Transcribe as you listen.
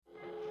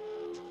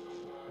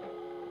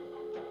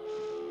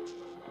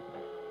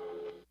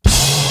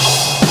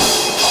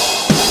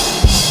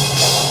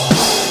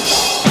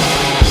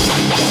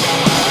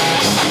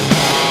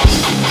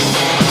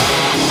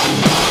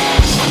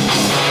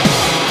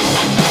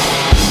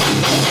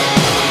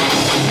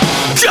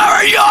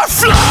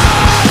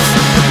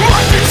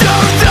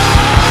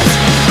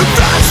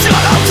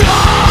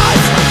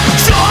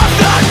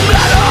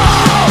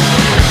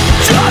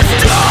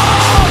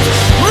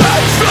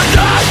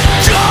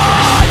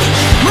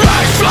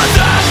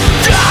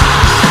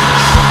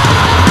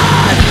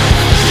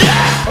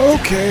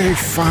Okay,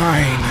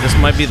 fine. This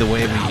might be the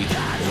way we do it.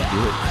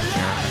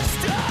 Yeah.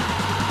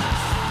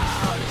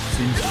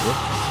 Seems good.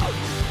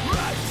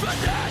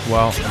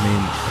 Well, I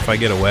mean, if I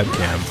get a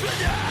webcam,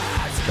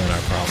 then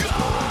our problems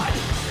go away.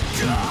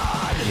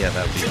 Yeah,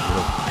 that would be real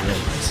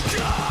nice.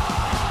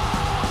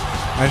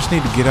 I just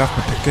need to get off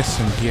my tickets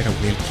and get a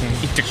webcam.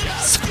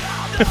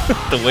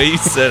 The way you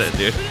said it,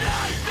 dude.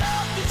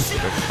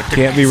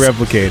 Can't be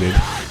replicated.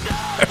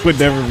 I would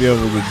never be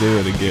able to do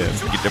it again.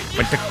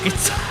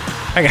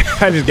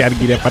 I just gotta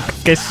get up my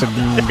tickets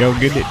and go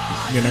get it,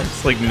 you know?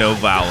 It's like no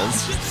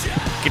vowels.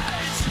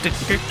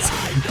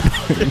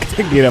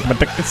 Get up my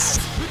tickets.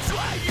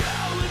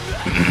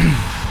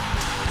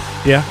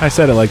 Yeah, I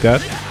said it like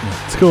that.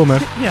 It's cool,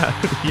 man. Yeah.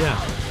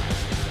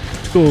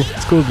 It's cool.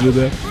 It's cool to do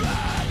that.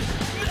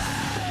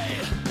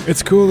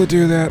 It's cool to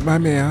do that, my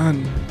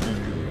man.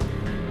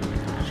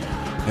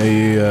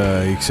 Hey,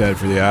 you excited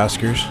for the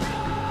Oscars?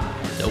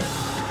 Nope.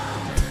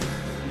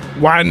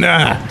 Why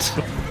not?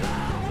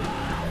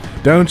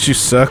 Don't you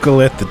suckle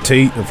at the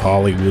teat of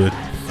Hollywood.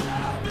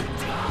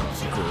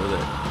 Cool with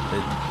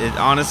it. It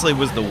honestly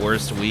was the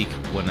worst week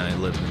when I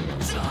lived in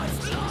Los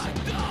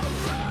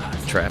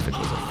Angeles. Traffic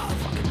was a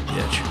fucking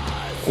bitch.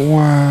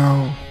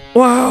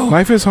 Wow.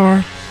 Life is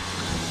hard.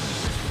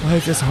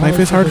 Life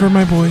is hard for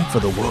my boy.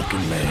 For the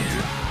working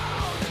man.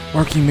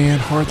 Working man,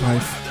 hard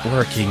life.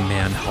 Working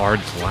man,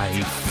 hard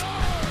life.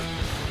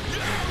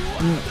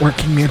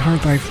 Working man,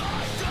 hard life.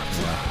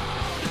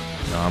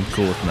 No, I'm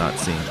cool with not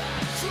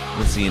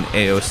seeing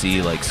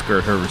AOC like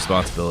skirt her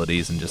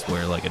responsibilities and just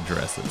wear like a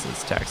dress that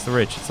says tax the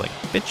rich. It's like,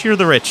 bitch, you're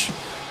the rich.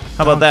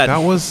 How about that?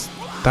 That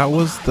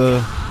was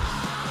the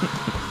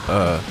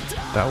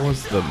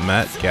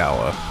Met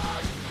Gala.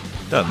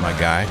 Doesn't my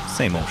matter. guy.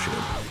 Same old shit.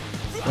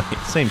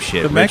 Same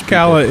shit. The Met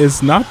Gala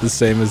is not the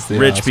same as the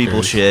rich Oscars.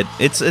 people shit.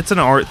 It's an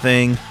art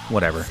thing.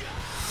 Whatever.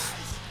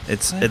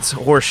 It's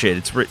horse shit.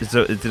 It's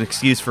an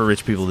excuse for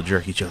rich people to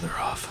jerk each other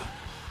off.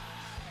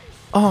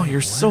 Oh,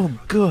 you're so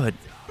good.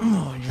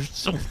 Oh, you're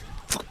so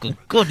fucking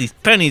good. These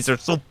pennies are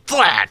so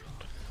flat.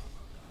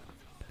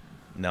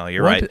 No,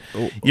 you're right.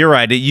 You're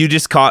right. You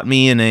just caught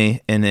me in a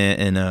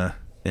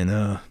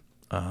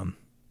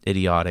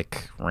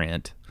idiotic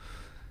rant.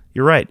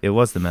 You're right. It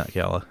was the Met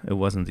Gala. It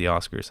wasn't the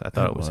Oscars. I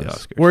thought it was the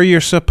Oscars. Where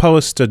you're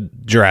supposed to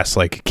dress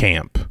like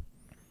camp.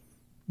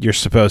 You're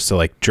supposed to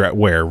like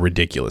wear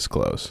ridiculous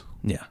clothes.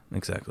 Yeah,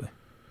 exactly.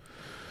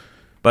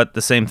 But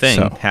the same thing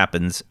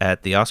happens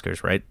at the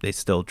Oscars, right? They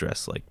still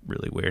dress like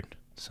really weird.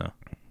 So,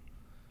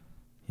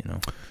 you know.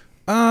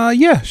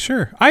 Yeah,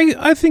 sure.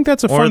 I think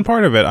that's a fun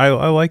part of it. I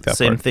like that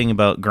Same part. thing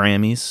about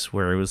Grammys,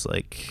 where it was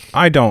like...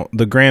 I don't.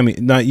 The Grammy...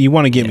 No, you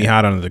want to get me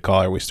hot under the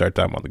collar, we start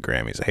talking about the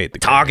Grammys. I hate the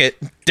Grammys. Talk it.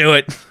 Do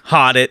it.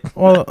 Hot it.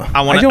 Well,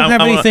 I don't have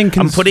anything...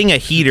 I'm putting a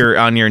heater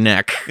on your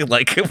neck,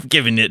 like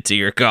giving it to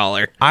your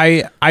collar.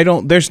 I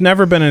don't... There's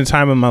never been a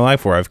time in my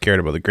life where I've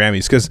cared about the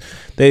Grammys, because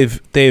they've...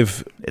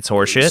 It's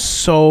horseshit?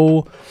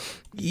 So...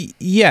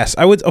 Yes,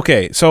 I would...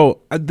 Okay,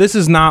 so this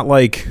is not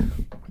like...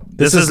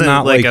 This isn't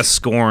not like a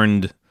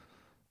scorned...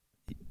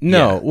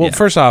 No,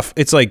 first off,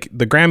 it's like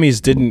the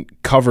Grammys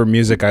didn't cover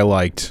music I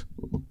liked,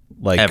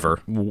 like ever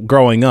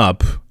growing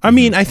up. I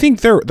mean, I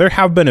think there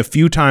have been a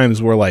few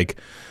times where like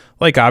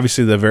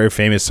obviously the very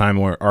famous time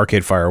where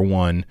Arcade Fire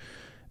won,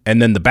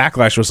 and then the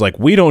backlash was like,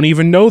 we don't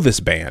even know this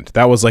band.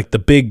 That was like the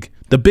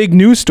big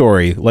news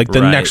story. Like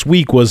the next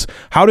week was,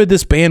 how did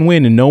this band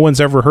win and no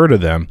one's ever heard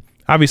of them?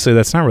 Obviously,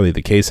 that's not really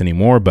the case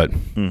anymore, but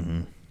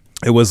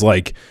it was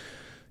like.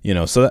 You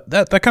know, so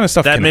that kind of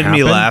stuff that can made happen,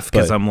 me laugh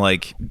because I'm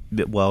like,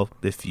 well,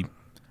 if you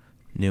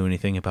knew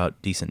anything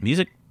about decent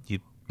music,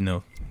 you'd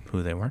know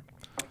who they were.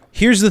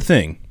 Here's the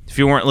thing: if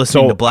you weren't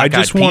listening to Black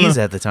Eyed Peas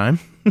at the time,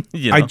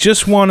 you know. I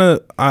just want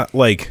to I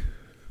like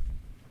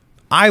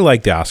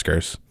the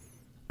Oscars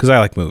because I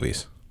like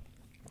movies.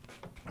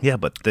 Yeah,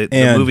 but the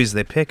movies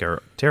they pick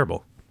are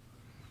terrible.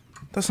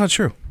 That's not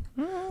true.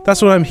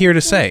 That's what I'm here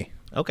to say.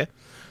 Okay,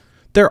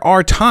 there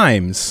are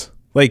times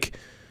like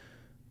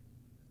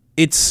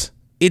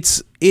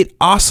it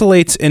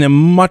oscillates in a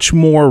much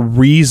more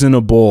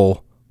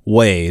reasonable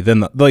way than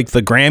the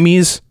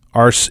Grammys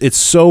are. It's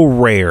so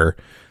rare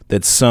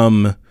that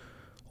some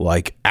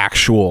like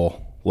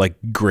actual like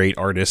great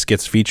artist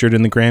gets featured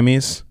in the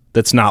Grammys.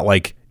 That's not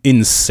like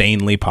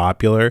insanely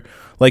popular.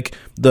 Like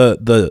the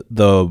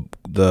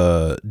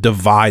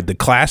divide, the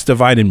class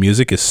divide in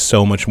music is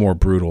so much more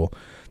brutal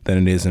than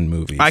it is in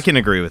movies. I can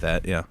agree with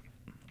that. Yeah.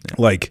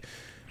 Like,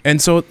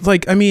 and so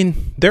like, I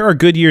mean, there are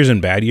good years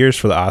and bad years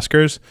for the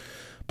Oscars.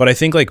 But I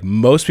think like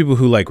most people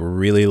who like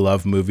really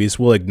love movies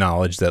will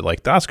acknowledge that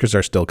like the Oscars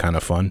are still kind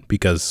of fun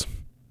because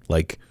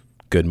like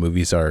good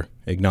movies are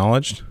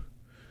acknowledged.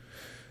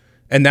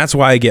 And that's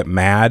why I get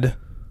mad.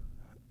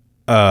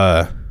 Maybe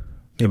about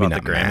not the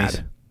Grammys.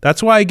 mad.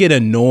 That's why I get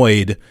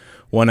annoyed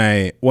when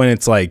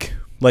it's like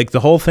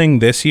the whole thing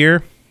this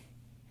year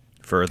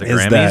for the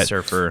Grammys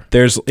or for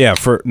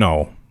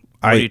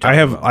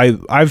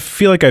I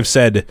feel like I've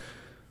said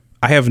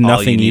I have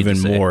nothing even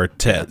more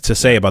to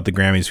say about the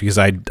Grammys because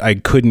I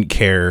couldn't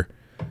care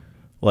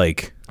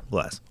like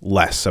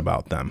less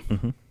about them.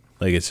 Mm-hmm.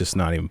 Like, it's just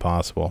not even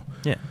possible.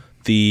 Yeah.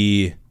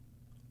 The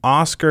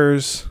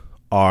Oscars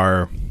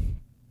are,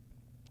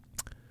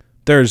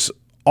 there's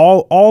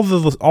all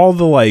the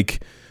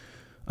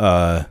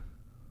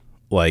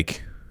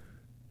like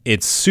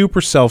it's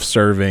super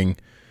self-serving.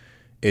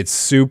 It's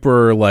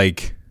super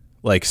like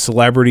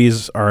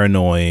celebrities are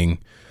annoying.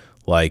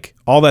 Like,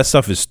 all that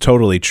stuff is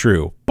totally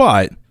true.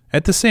 But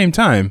at the same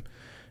time,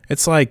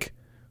 it's like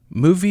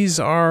movies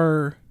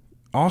are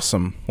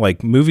awesome.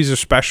 Like, movies are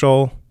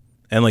special,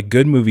 and like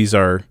good movies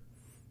are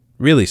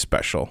really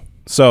special.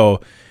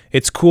 So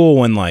it's cool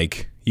when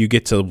like you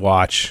get to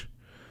watch.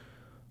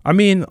 I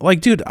mean,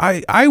 like, dude,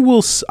 I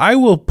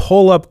will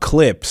pull up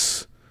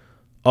clips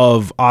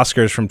of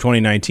Oscars from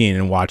 2019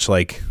 and watch,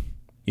 like,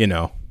 you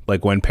know,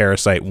 like when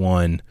Parasite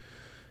won,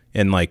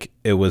 and like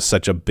it was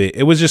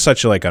just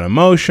such a, like, an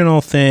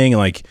emotional thing.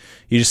 Like,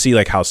 you just see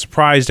like how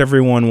surprised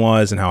everyone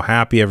was and how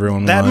happy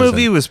everyone was. That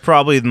movie was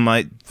probably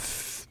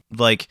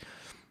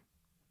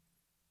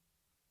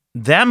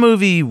that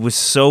movie was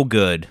so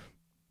good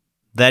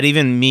that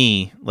even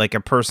me, like a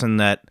person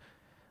that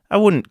I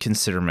wouldn't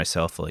consider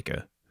myself like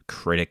a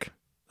critic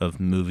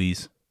of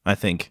movies. I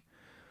think,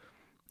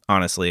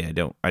 honestly, I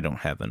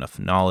don't have enough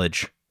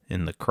knowledge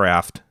in the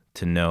craft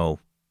to know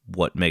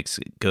what makes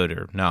it good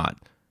or not.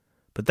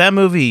 But that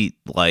movie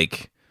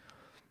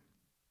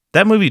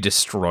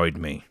destroyed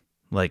me.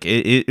 Like,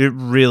 it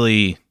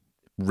really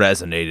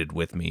resonated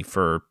with me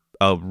for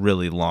a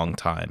really long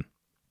time.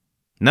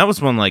 And that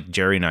was when, like,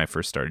 Jerry and I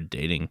first started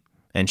dating.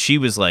 And she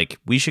was like,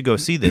 we should go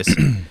see this.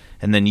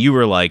 And then you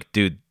were like,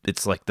 dude,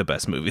 it's like the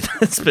best movie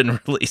that's been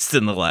released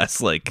in the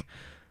last, like,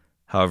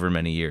 however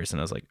many years.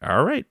 And I was like,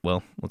 all right,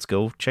 well, let's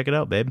go check it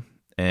out, babe.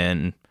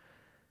 And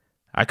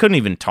I couldn't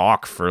even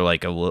talk for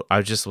like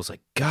I just was like,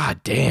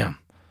 God damn.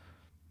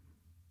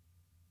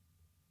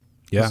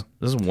 Yeah.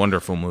 This is a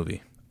wonderful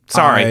movie.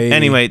 Sorry.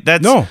 Anyway,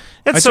 that's so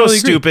totally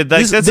stupid.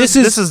 Like, this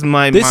is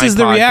my the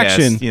podcast,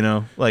 reaction. You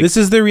know, like, this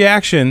is the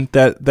reaction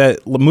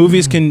that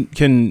movies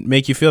can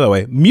make you feel that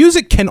way.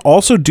 Music can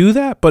also do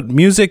that, but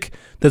music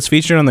that's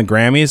featured on the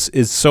Grammys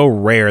is so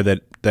rare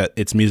that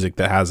it's music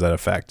that has that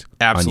effect.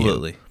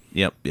 Absolutely. On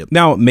you. Yep.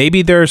 Now,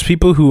 maybe there's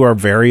people who are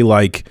very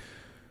like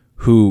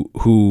who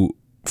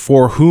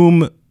for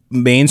whom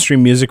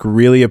mainstream music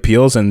really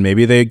appeals, and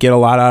maybe they get a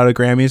lot out of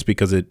Grammys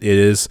because it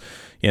is.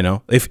 You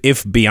know, if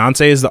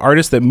Beyonce is the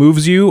artist that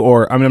moves you,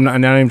 or I'm not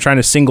even trying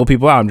to single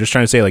people out. I'm just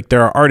trying to say, like,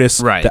 there are artists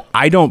that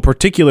I don't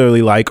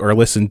particularly like or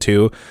listen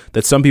to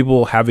that some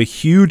people have a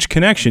huge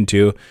connection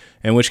to,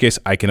 in which case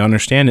I can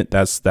understand it.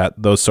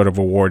 Those sort of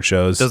award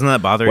shows. Doesn't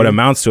that bother you? What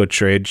amounts to a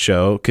trade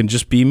show can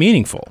just be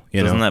meaningful,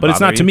 you know? But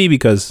it's not to me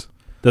because,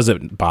 does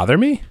it bother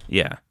me?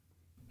 Yeah.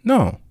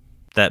 No.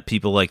 That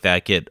people like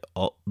that get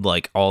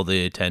all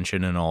the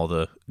attention and all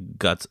the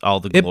guts, all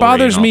the glory. It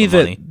bothers me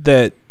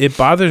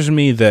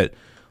that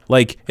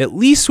like, at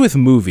least with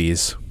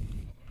movies.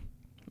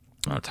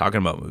 I'm not talking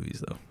about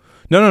movies, though.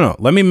 No.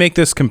 Let me make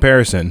this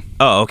comparison.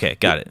 Oh, okay.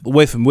 Got it.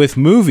 With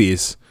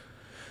movies,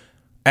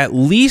 at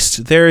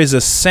least there is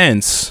a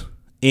sense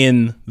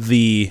in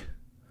the,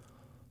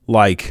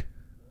 like,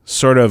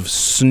 sort of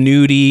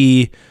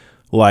snooty,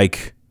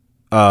 like,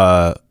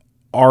 art,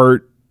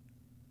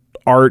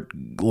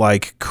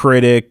 like,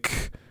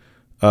 critic,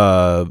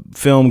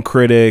 film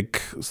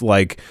critic.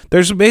 Like,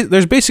 there's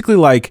basically,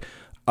 like,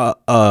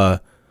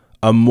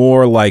 a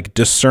more like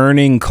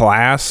discerning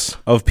class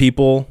of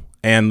people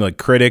and like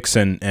critics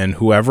and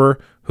whoever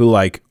who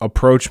like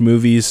approach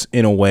movies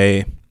in a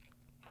way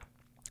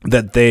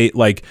that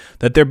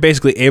they're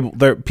basically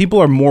people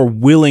are more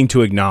willing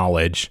to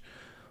acknowledge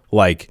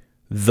like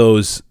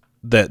those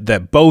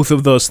that both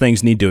of those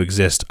things need to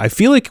exist. I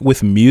feel like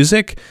with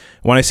music,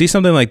 when I see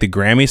something like the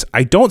Grammys,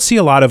 I don't see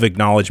a lot of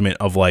acknowledgement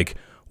of like,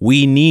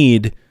 we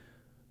need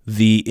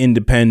the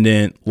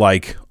independent,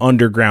 like,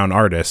 underground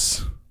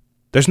artists.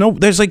 It's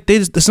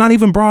not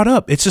even brought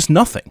up. It's just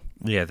nothing.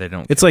 Yeah, they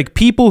don't. It's like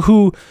people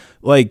who,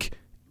 like,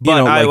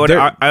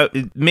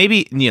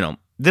 maybe, you know,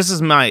 this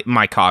is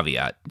my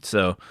caveat.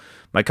 So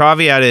my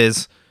caveat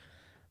is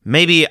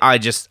maybe I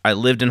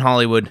lived in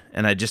Hollywood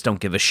and I just don't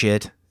give a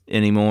shit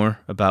anymore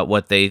about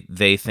what they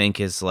think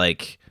is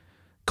like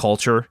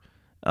culture.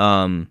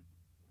 I'm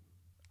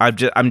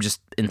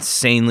just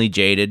insanely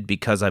jaded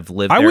because I've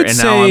lived there, and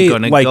now I'm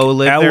going to go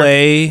live LA.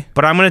 there.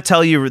 But I'm going to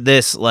tell you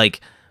this,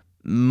 like,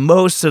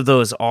 most of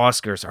those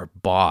Oscars are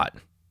bought.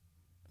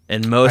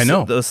 And most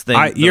of those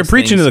things... You're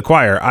preaching to the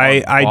choir.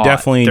 I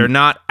definitely... They're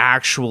not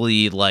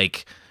actually,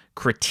 like,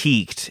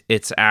 critiqued.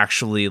 It's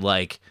actually,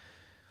 like...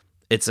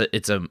 It's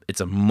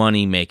a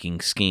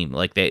money-making scheme.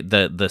 Like,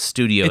 the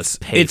studios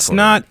pay for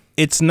it.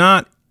 It's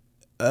not...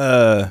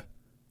 So,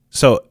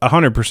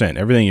 100%.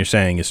 Everything you're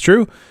saying is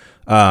true.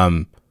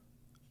 That's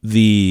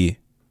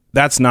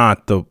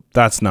not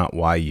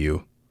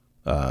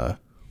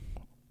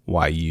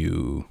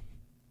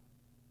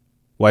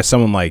why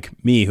someone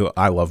like me, who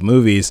I love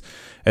movies,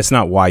 it's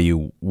not why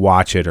you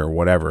watch it or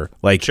whatever.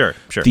 Like, sure.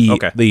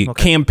 The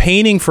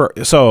campaigning for,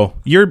 so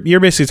you're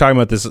basically talking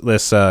about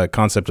this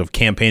concept of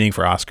campaigning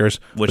for Oscars,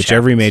 which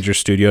every major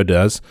studio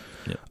does.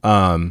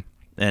 Yep.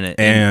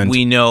 And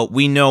we know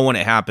when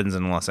it happens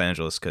in Los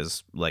Angeles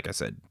because, like I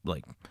said,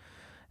 like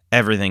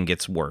everything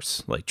gets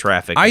worse, like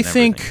traffic. I and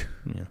think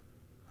yeah.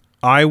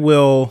 I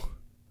will.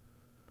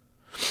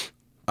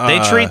 They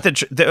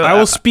treat I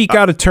will speak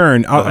out of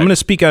turn. I'm going to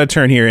speak out of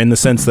turn here in the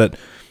sense that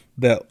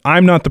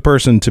I'm not the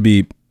person to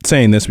be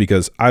saying this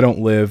because I don't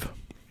live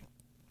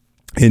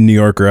in New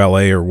York or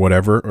LA or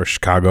whatever or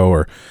Chicago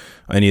or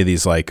any of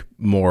these like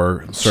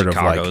more sort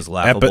Chicago's of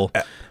like laughable.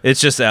 It's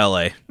just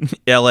LA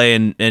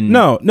and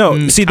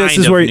no. See, this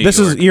is where this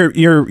is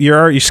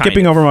you're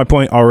skipping over my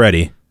point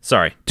already.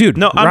 Sorry, dude.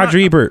 No, Roger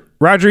Ebert.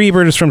 Roger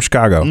Ebert is from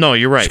Chicago. No,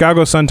 you're right.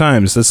 Chicago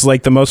Sun-Times. This is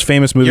like the most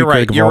famous movie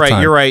critic of all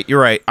time.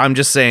 You're right. I'm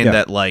just saying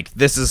that like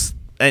this is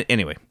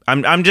anyway.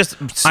 I'm just.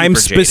 I'm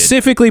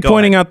specifically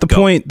pointing out the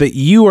point that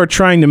you are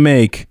trying to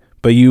make,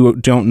 but you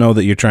don't know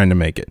that you're trying to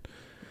make it.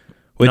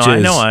 I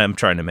know I'm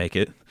trying to make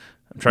it.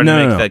 I'm trying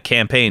to make that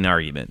campaign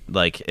argument.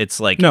 Like it's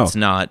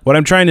not. What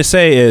I'm trying to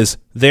say is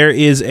there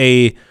is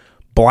a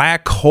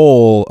black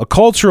hole, a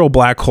cultural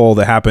black hole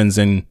that happens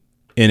in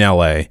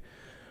LA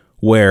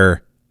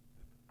where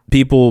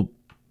people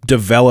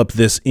develop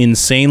this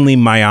insanely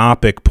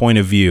myopic point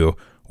of view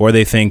where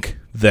they think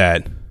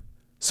that,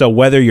 so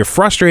whether you're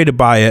frustrated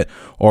by it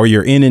or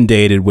you're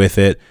inundated with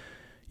it,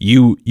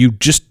 you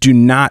just do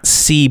not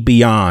see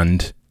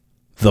beyond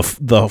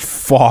the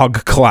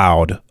fog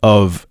cloud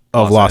of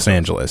Los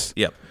Angeles.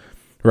 Yep.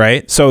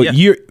 Right? So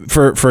you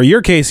for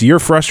your case, you're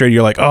frustrated.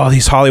 You're like, oh,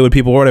 these Hollywood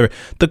people or whatever.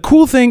 The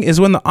cool thing is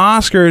when the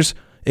Oscars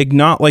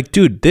like,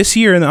 dude, this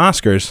year in the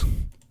Oscars,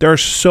 there are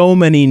so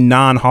many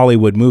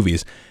non-Hollywood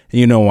movies.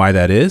 And you know why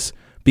that is?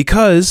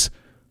 Because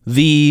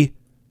there's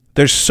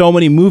so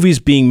many movies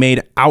being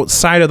made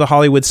outside of the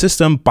Hollywood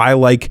system by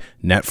like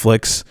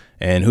Netflix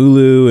and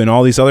Hulu and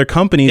all these other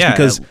companies. Yeah,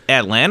 because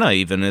Atlanta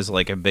even is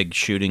like a big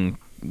shooting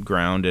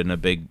ground and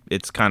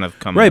it's kind of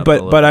coming right,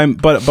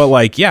 up but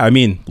like, yeah, I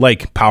mean,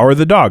 like Power of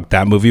the Dog,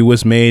 that movie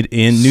was made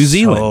in New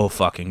Zealand. So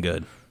fucking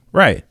good.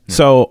 Right. Yeah.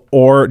 So,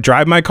 or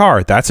Drive My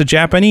Car, that's a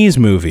Japanese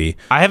movie.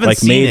 I haven't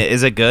seen it.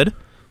 Is it good?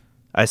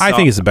 I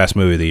think it's the best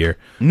movie of the year.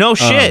 No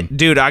shit,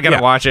 dude. I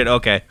gotta watch it.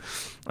 Okay.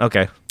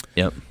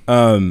 Yep.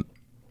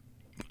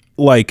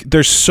 Like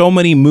there's so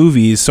many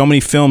movies, so many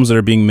films that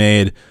are being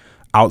made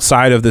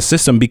outside of the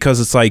system because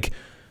it's like,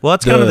 well,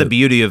 that's kind of the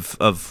beauty of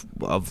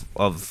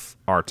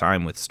our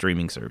time with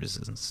streaming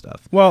services and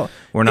stuff. Well,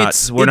 we're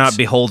not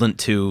beholden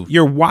to.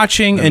 You're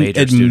watching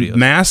a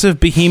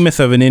massive behemoth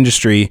of an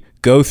industry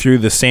go through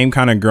the same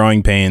kind of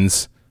growing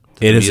pains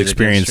it has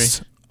experienced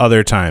industry?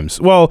 Other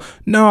times. Well,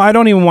 no, I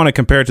don't even want to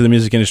compare it to the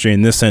music industry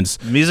in this sense.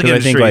 The music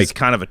industry is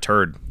kind of a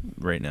turd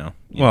right now.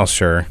 Well,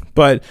 sure,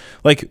 but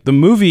like the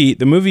movie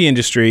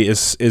industry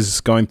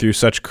is going through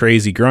such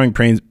crazy growing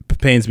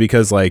pains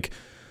because like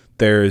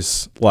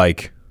there's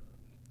like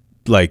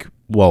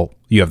well,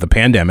 you have the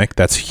pandemic,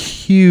 that's a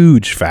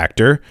huge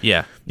factor.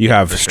 Yeah. You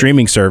have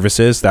streaming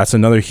services, that's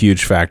another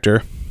huge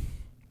factor.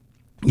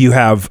 You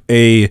have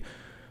a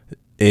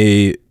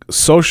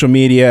social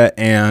media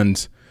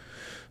and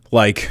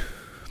like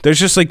there's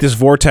just like this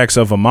vortex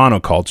of a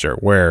monoculture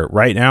where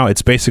right now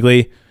it's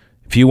basically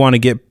if you want to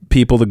get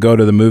people to go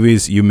to the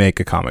movies, you make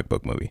a comic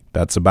book movie.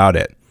 That's about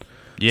it.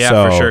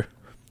 Yeah, for sure.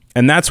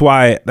 And that's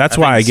why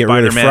I get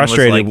really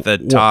frustrated. Was like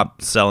the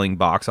top selling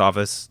box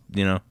office,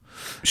 you know.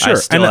 Sure,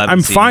 and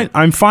I'm fine.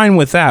 I'm fine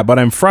with that, but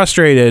I'm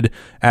frustrated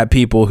at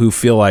people who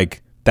feel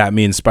like that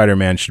means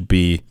Spider-Man should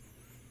be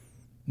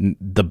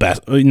the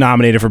best,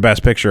 nominated for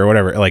Best Picture or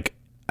whatever. Like,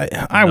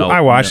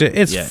 I watched it.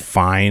 It's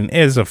fine.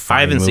 It's a fine.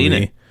 I haven't movie. seen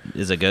it.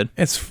 Is it good?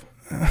 It's.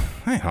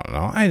 I don't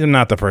know. I'm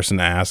not the person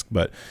to ask,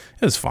 but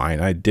it was fine.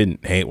 I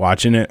didn't hate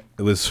watching it.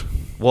 It was.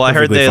 Well, I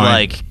heard they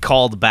like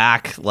called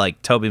back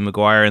like Tobey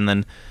Maguire, and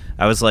then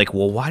I was like,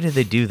 well, why did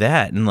they do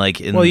that? And like,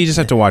 well, you just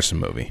have to watch the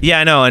movie. Yeah,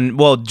 I know. And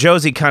well,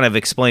 Josie kind of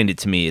explained it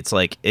to me. It's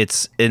like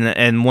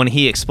and when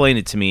he explained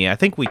it to me, I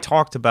think we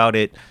talked about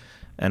it,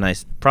 and I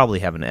probably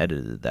haven't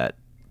edited that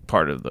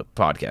part of the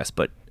podcast,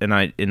 but and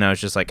I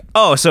was just like,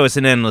 oh, so it's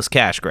an endless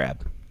cash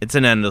grab. It's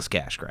an endless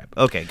cash grab.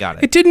 Okay, got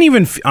it. It didn't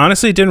even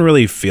honestly, it didn't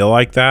really feel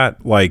like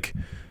that. Like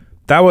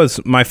that was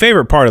my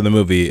favorite part of the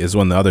movie is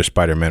when the other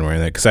Spider-Man were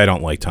in it because I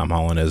don't like Tom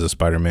Holland as a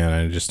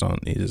Spider-Man. He just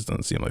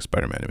doesn't seem like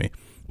Spider-Man to me.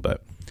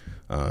 But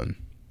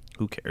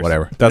who cares?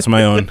 Whatever. That's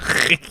my own.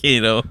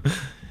 You know,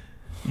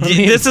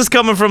 this is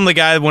coming from the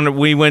guy when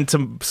we went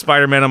to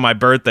Spider-Man on my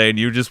birthday, and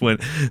you just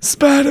went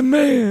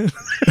Spider-Man.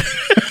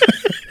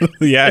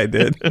 Yeah, I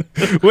did.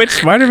 Which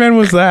Spider-Man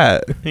was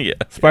that? Yeah,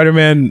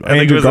 Spider-Man. I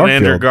think it was an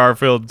Andrew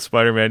Garfield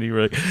Spider-Man. You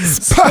were like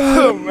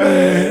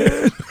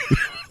Spider-Man.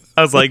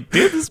 I was like,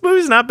 dude, this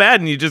movie's not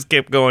bad, and you just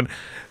kept going.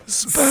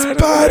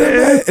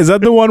 Spider-Man. Is that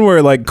the one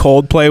where like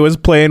Coldplay was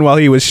playing while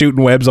he was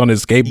shooting webs on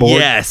his skateboard?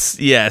 Yes.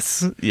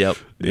 Yep.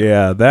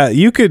 Yeah, that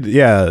you could.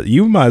 Yeah,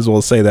 you might as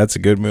well say that's a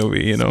good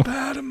movie. You know,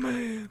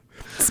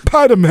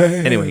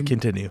 Spider-Man. Anyway,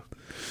 continue.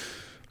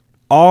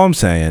 All I'm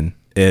saying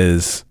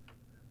is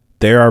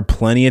there are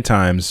plenty of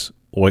times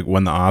like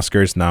when the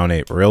Oscars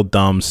nominate real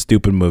dumb,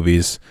 stupid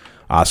movies,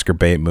 Oscar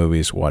bait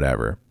movies,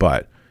 whatever.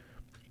 But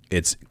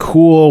it's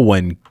cool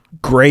when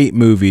great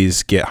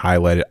movies get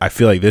highlighted. I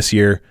feel like this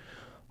year,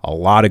 a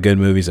lot of good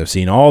movies. I've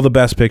seen all the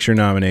Best Picture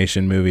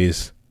nomination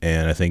movies,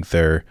 and I think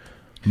they're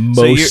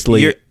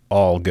mostly you're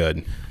all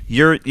good.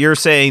 You're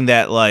saying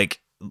that like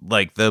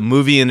the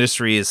movie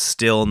industry is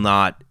still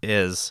not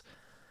as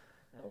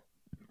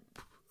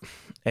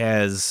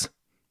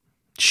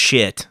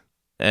shit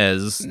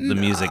as the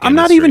music industry.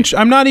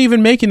 I'm not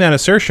even making that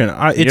assertion.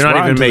 You're not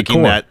even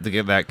making that.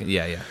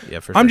 Yeah,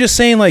 for sure. I'm just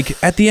saying,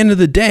 like, at the end of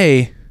the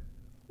day,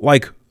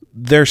 like,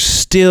 they're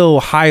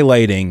still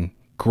highlighting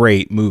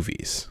great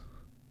movies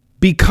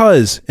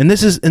because, and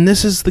this is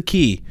the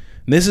key.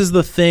 This is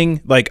the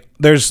thing. Like,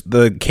 there's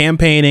the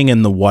campaigning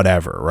and the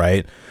whatever,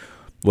 right?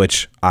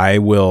 Which I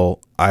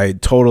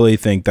totally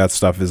think that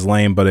stuff is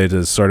lame, but it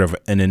is sort of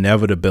an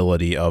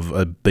inevitability of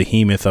a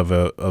behemoth of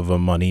a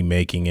money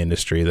making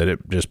industry that it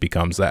just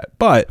becomes that.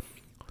 But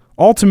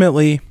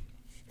ultimately,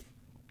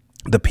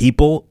 the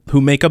people who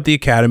make up the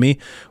Academy,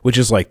 which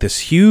is like this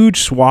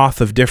huge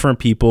swath of different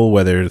people,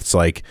 whether it's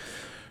like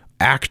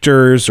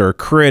actors or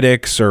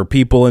critics or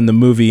people in the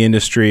movie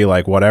industry,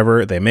 like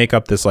whatever, they make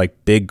up this like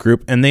big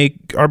group, and they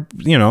are,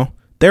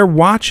 they're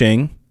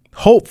watching,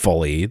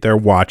 hopefully they're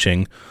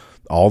watching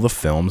all the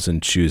films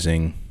and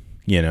choosing,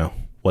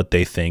 what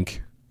they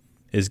think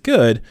is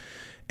good.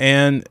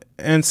 And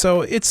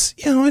so it's,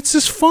 it's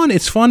just fun.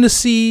 It's fun to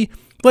see,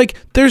 like,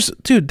 there's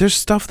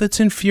stuff that's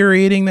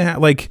infuriating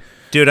that, like,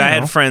 dude, I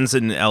had friends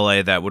in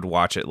LA that would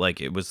watch it like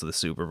it was the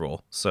Super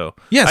Bowl. So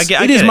yes,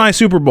 it is my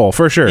Super Bowl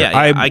for sure. Yeah,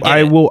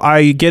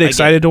 I get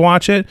excited to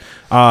watch it.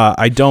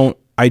 I don't.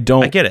 I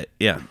get it.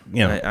 Yeah.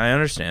 I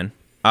understand.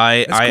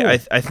 I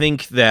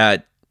think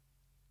that,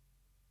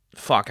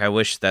 I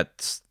wish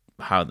that's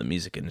how the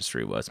music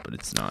industry was, but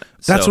it's not.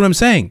 That's what I'm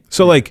saying.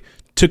 So like,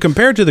 to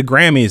compare to the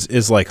Grammys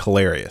is like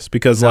hilarious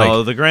because the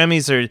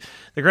Grammys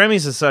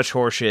is such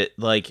horseshit.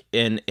 Like,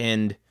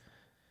 and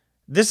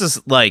this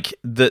is like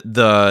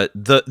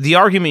the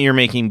argument you're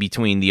making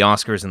between the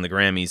Oscars and the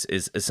Grammys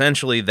is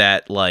essentially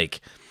that,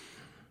 like,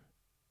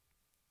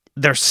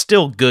 they're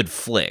still good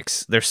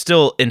flicks. They're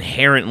still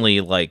inherently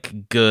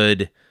like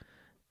good,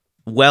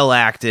 well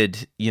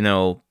acted,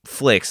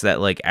 flicks that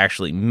like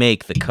actually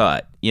make the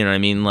cut. You know what I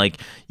mean? Like,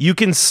 you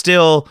can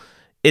still,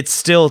 it's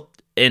still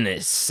in a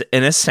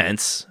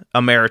sense a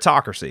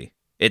meritocracy.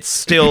 It's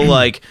still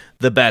like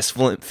the best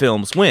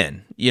films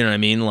win. You know what I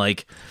mean?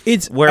 Like,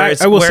 it's.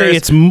 I will say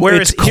it's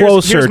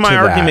closer. Here's my to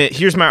argument. That.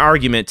 Here's my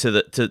argument to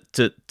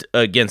the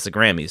against the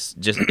Grammys.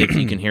 Just if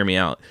you can hear me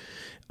out.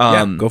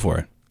 Go for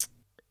it.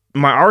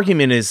 My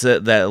argument is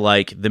that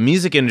like the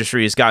music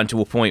industry has gotten to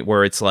a point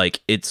where it's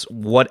like it's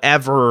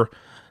whatever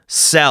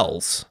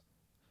sells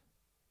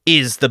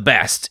is the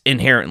best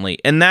inherently,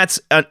 and that's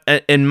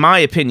in my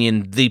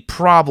opinion the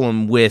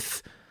problem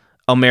with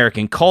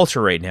American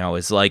culture right now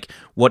is like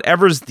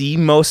whatever's the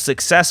most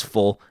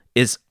successful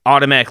is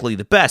automatically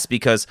the best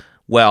because,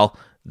 well,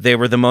 they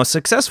were the most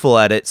successful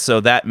at it,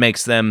 so that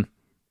makes them,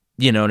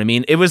 you know what I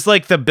mean? It was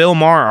like the Bill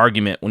Maher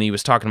argument when he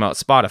was talking about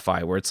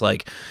Spotify, where it's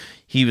like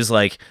he was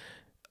like,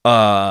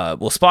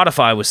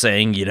 Spotify was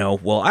saying,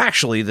 well,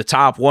 actually the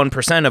top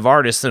 1% of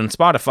artists in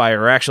Spotify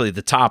are actually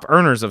the top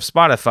earners of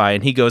Spotify.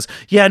 And he goes,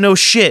 yeah, no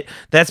shit.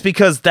 That's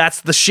because that's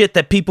the shit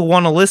that people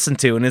want to listen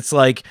to. And it's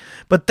like,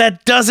 but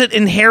that doesn't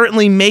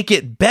inherently make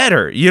it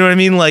better. You know what I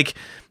mean? Like,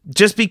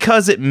 just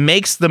because it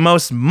makes the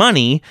most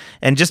money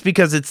and just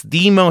because it's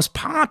the most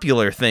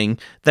popular thing,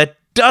 that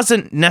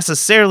doesn't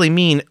necessarily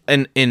mean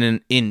in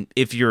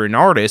if you're an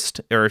artist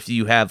or if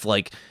you have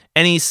like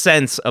any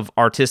sense of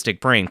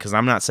artistic brain, because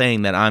I'm not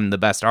saying that I'm the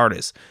best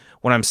artist.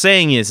 What I'm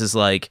saying is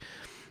like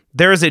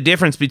there is a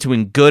difference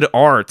between good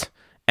art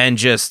and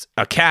just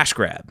a cash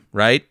grab,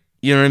 right?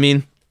 You know what I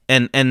mean?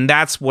 And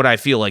that's what I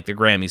feel like the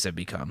Grammys have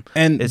become.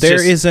 And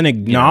there is an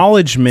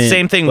acknowledgement.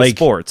 Same thing with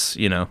sports,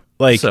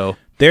 So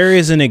there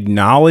is an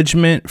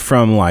acknowledgement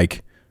from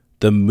like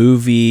the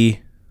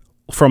movie,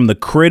 from the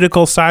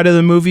critical side of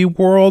the movie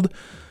world,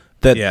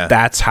 that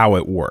that's how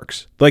it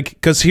works. Like,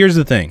 because here's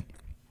the thing.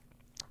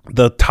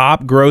 The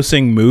top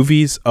grossing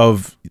movies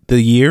of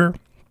the year,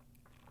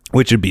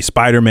 which would be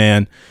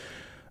Spider-Man,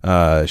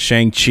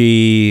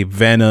 Shang-Chi,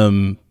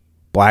 Venom,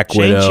 Black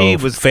Widow,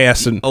 Shang-Chi was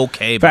Fast and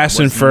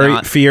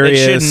Furious.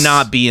 It should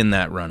not be in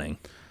that running.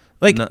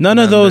 Like none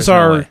of those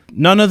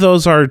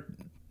are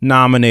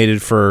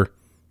nominated for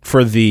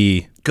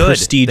the good.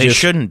 Prestigious. They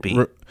shouldn't be.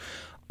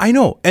 I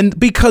know, and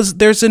because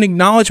there's an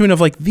acknowledgement of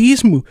like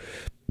these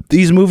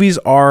movies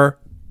are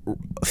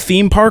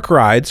theme park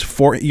rides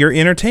for your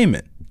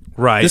entertainment.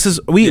 Right. This is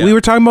we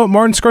were talking about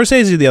Martin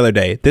Scorsese the other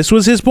day. This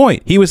was his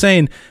point. He was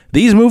saying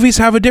these movies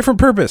have a different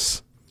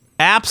purpose.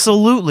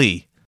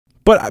 Absolutely.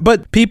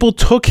 But people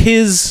took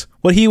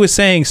what he was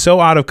saying so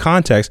out of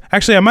context.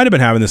 Actually, I might have been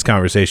having this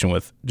conversation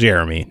with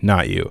Jeremy,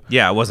 not you.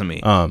 Yeah, it wasn't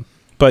me.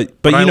 But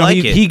you know,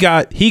 he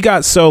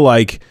got so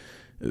like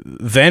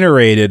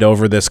venerated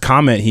over this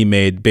comment he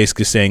made,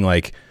 basically saying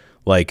like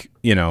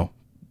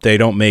they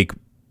don't make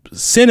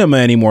cinema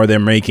anymore, they're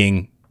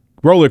making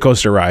roller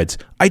coaster rides.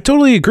 I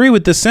totally agree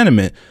with this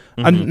sentiment.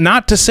 Mm-hmm.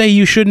 Not to say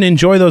you shouldn't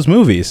enjoy those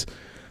movies.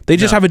 They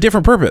just have a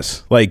different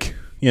purpose. Like,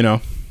 you know.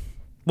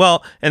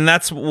 Well, and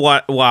that's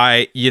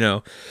why, you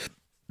know,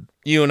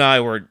 you and I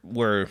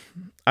were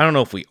I don't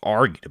know if we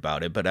argued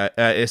about it, but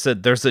I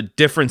said there's a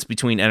difference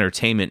between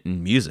entertainment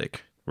and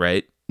music,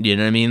 right? You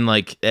know what I mean?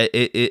 Like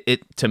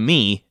it to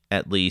me,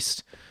 at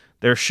least,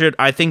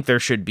 I think there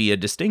should be a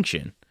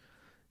distinction.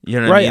 You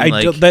know what I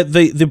mean? Like,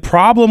 the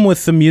problem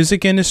with the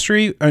music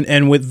industry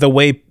and with the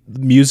way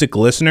music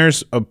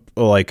listeners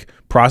like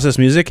process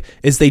music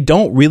is they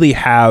don't really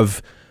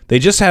have. They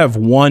just have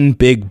one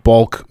big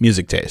bulk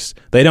music taste.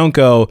 They don't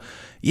go,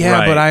 yeah,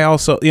 right. But I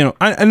also, you know,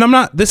 and I'm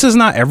not. This is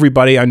not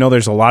everybody. I know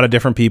there's a lot of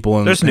different people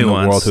in the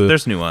world who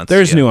there's nuance.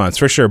 There's nuance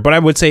for sure. But I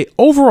would say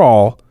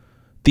overall,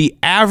 the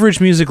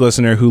average music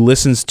listener who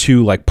listens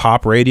to like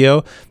pop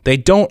radio, they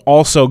don't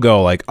also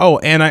go like, oh,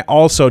 and I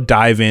also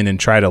dive in and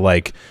try to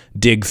like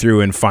dig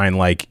through and find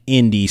like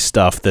indie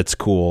stuff that's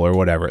cool or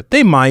whatever.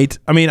 They might.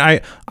 I mean, I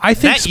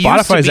think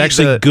Spotify is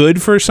actually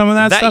good for some of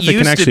that stuff. It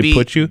can actually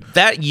put you.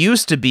 That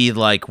used to be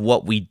like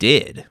what we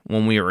did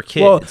when we were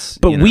kids.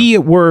 Well, but we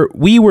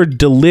were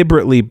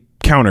deliberately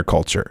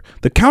counterculture.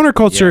 The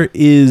counterculture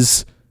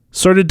is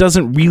sort of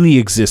doesn't really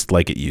exist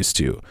like it used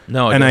to.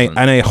 No, and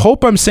I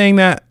hope I'm saying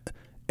that.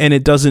 And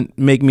it doesn't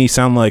make me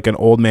sound like an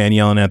old man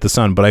yelling at the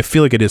sun, but I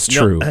feel like it is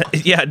true.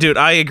 Yeah, dude,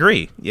 I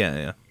agree.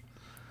 Yeah.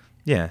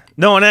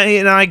 No, and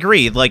I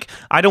agree. Like,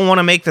 I don't want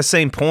to make the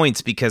same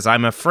points because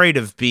I'm afraid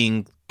of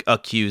being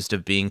accused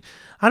of being.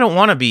 I don't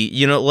want to be,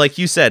 you know, like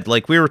you said,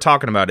 like we were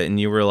talking about it, and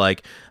you were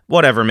like,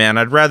 whatever, man.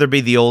 I'd rather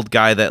be the old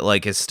guy that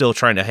like is still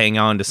trying to hang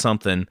on to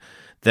something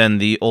than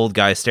the old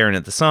guy staring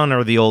at the sun,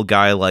 or the old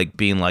guy like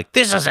being like,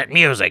 this isn't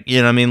music. You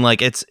know what I mean?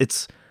 Like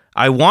it's.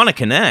 I want to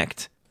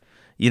connect.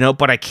 You know,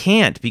 but I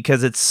can't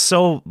because it's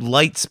so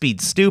light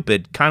speed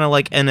stupid, kind of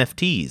like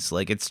NFTs.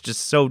 Like, it's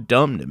just so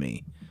dumb to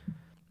me.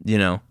 You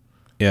know?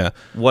 Yeah.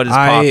 What is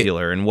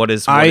popular and what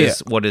is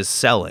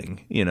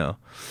selling, you know?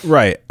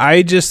 Right.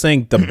 I just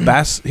think the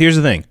best... Here's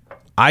the thing.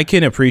 I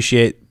can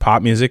appreciate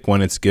pop music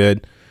when it's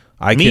good.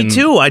 Me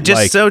too. I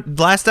just... So,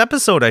 last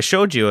episode I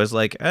showed you, I was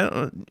like,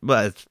 well,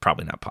 it's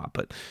probably not pop,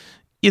 but,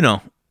 you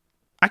know...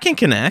 I can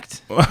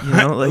connect. You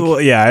know, like, well,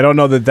 yeah, I don't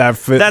know that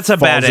that's a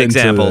bad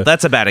example.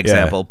 That's a bad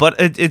example. But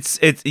it's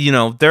you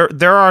know,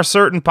 there are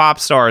certain pop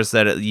stars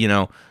that, you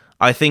know,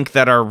 I think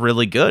that are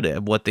really good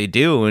at what they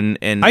do, and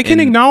I can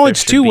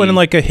acknowledge too when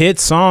like a hit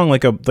song,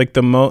 like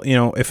the you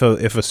know, if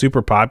a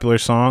super popular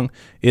song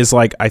is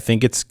like, I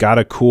think it's got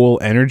a cool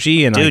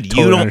energy, and dude,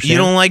 you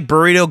don't like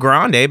Burrito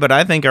Grande, but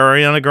I think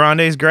Ariana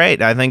Grande is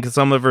great. I think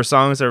some of her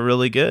songs are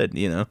really good.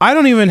 You know, I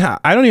don't even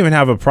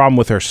have a problem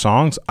with her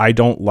songs. I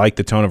don't like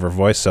the tone of her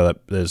voice, so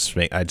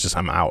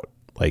I'm out.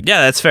 Like,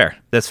 yeah, that's fair.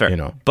 That's fair. You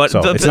know, but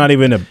it's not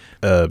even a.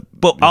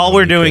 But all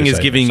we're doing is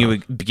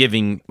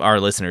giving our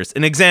listeners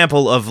an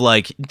example of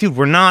like, dude,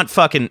 we're not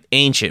fucking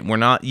ancient. We're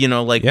not, you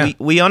know, like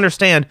we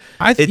understand.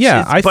 I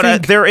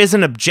think there is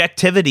an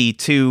objectivity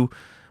to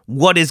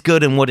what is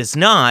good and what is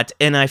not,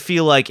 and I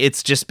feel like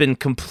it's just been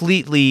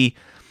completely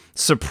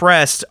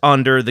suppressed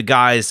under the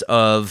guise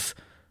of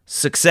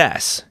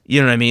success. You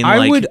know what I mean?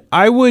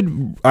 I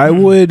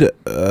would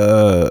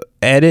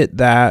edit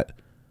that.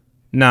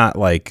 Not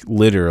like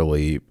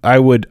literally. I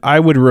would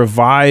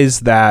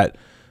revise that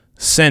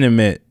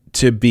sentiment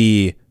to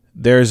be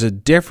there's a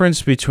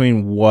difference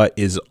between what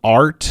is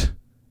art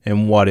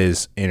and what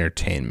is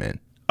entertainment.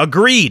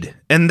 Agreed.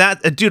 And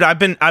that, dude, I've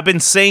been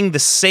saying the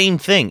same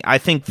thing. I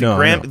think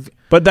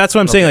but that's what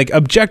I'm saying. Like,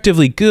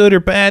 objectively good or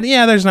bad.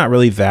 Yeah, there's not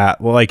really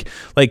that. Well,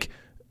 like,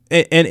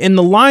 and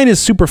the line is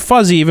super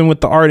fuzzy even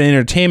with the art and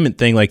entertainment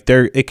thing. Like,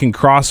 it can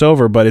cross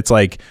over, but it's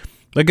like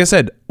I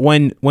said,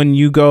 when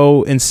you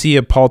go and see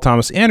a Paul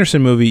Thomas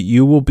Anderson movie,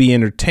 you will be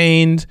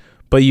entertained,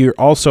 but you're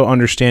also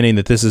understanding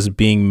that this is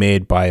being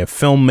made by a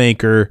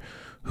filmmaker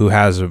who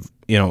has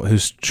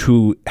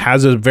who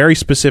has a very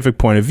specific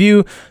point of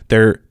view.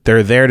 They're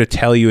there to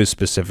tell you a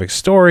specific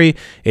story.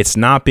 It's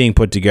not being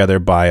put together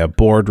by a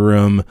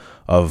boardroom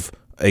of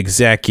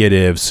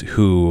executives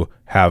who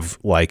have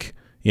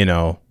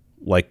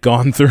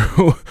gone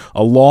through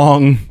a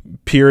long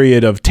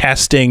period of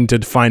testing to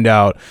find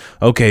out,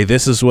 okay,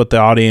 this is what the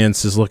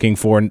audience is looking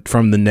for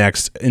from the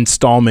next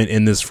installment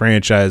in this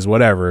franchise,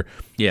 whatever.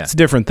 Yeah. It's a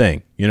different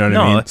thing. You know what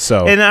I mean?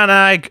 So, and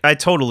I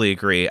totally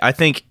agree. I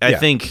think,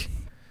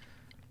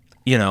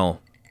 you know,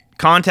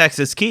 context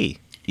is key.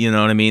 You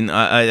know what I mean?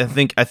 I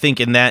think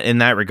in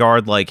that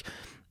regard, like,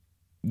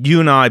 you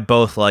and I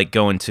both like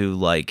going to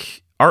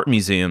like art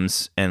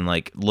museums and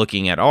like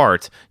looking at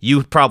art.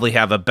 You probably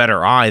have a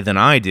better eye than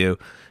I do,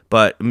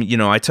 but you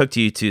know, I took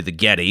you to the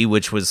Getty,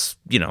 which was,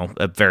 you know,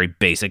 a very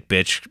basic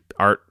bitch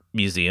art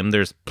museum.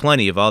 There's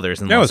plenty of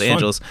others in Los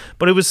Angeles,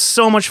 but it was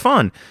so much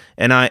fun,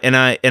 and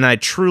I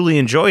truly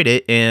enjoyed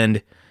it.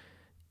 And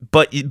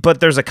but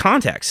there's a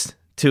context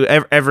to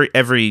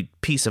every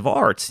piece of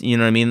art, you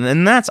know what I mean?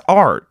 And that's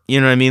art, you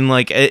know what I mean?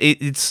 Like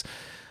it's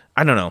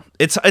I don't know.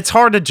 It's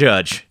hard to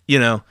judge, you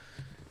know.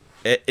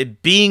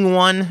 It being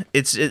one,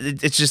 it's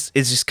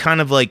just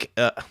kind of like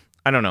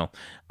I don't know.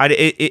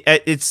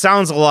 It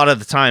sounds a lot of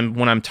the time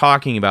when I'm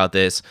talking about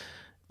this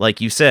like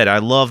you said, I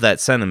love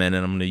that sentiment,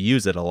 and I'm going to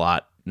use it a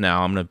lot.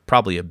 Now I'm going to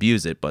probably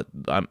abuse it, but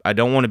I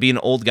don't want to be an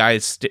old guy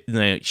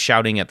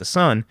shouting at the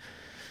sun.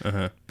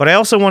 But I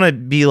also want to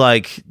be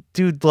like,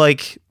 dude,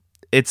 like,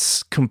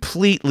 it's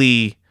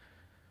completely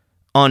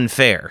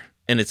unfair,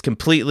 and it's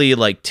completely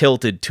like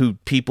tilted to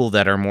people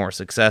that are more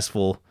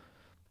successful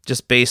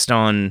just based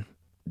on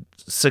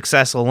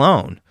success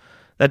alone.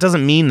 That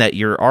doesn't mean that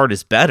your art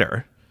is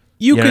better.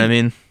 You know what I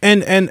mean?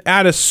 And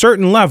at a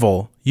certain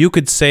level, you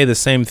could say the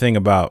same thing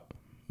about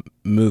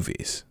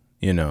movies,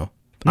 you know?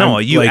 No,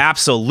 you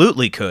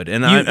absolutely could.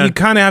 And you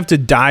kind of have to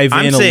dive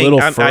in a little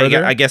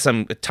further. I guess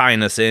I'm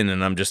tying us in,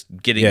 and I'm just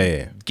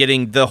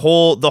getting the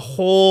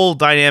whole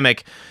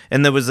dynamic.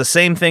 And there was the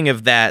same thing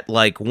of that,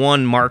 like,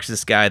 one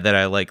Marxist guy that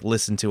I like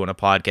listened to on a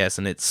podcast,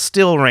 and it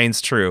still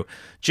reigns true.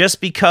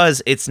 Just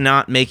because it's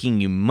not making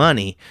you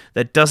money,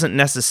 that doesn't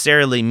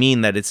necessarily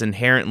mean that it's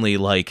inherently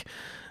like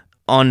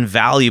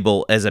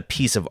unvaluable as a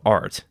piece of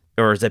art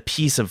or as a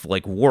piece of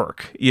like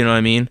work. You know what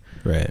I mean?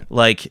 Right.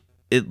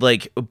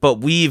 But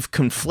we've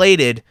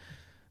conflated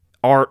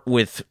art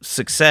with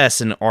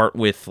success and art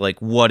with like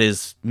what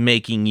is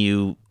making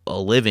you a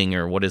living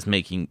or what is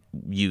making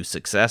you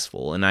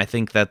successful. And I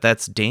think that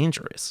that's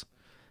dangerous.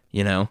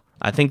 You know,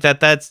 I think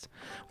that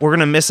we're going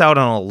to miss out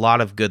on a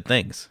lot of good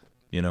things,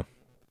 you know?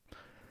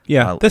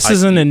 Yeah. This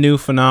isn't a new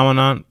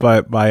phenomenon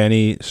by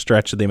any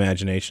stretch of the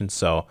imagination.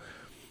 So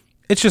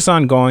it's just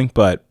ongoing,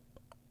 but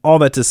all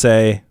that to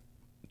say,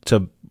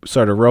 to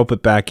sort of rope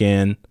it back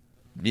in,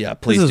 yeah,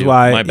 please. This is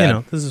why, you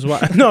know, this is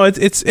why. No,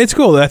 it's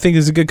cool. I think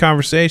it's a good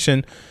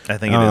conversation. I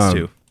think it is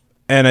too.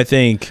 And I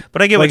think,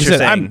 but I get what you're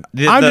saying.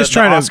 I'm just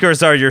trying to.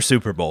 Oscars are your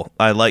Super Bowl.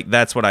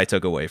 That's what I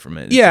took away from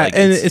it.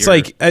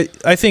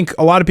 I think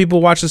a lot of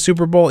people watch the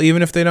Super Bowl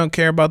even if they don't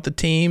care about the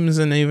teams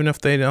and even if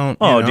they don't.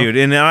 Oh, you know. Dude,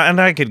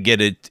 and I could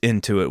get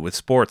into it with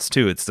sports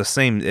too. It's the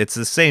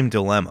same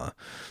dilemma,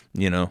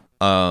 you know.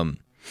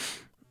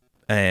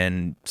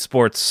 And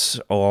sports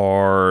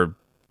are.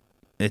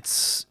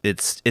 It's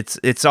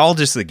all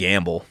just a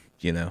gamble,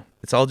 you know.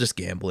 It's all just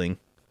gambling.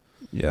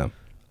 Yeah.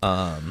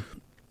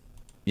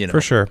 You know,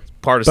 for sure.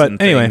 Partisan.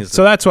 But anyway,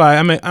 so that's why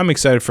I'm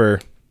excited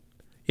for.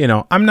 You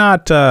know, I'm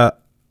not.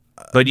 But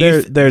do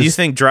you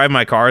think Drive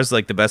My Car is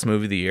like the best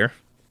movie of the year?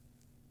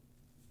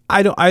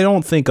 I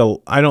don't think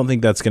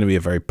that's going to be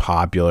a very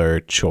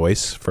popular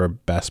choice for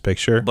Best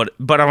Picture.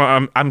 But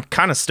I'm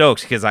kind of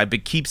stoked because I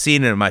keep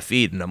seeing it in my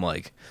feed, and I'm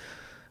like,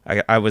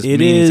 I was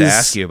meaning to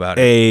ask you about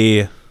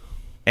it.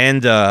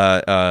 And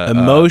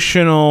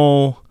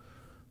emotional,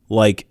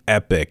 like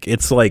epic.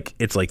 It's like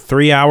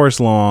 3 hours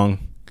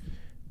long.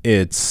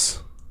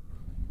 It's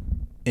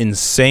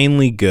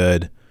insanely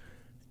good.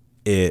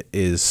 It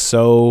is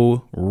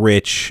so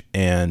rich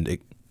and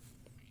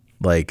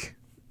like.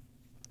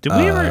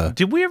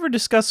 Did we ever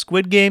discuss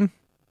Squid Game?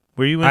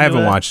 Were you? I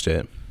haven't watched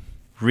it.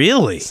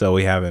 Really? So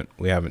we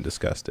haven't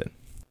discussed it.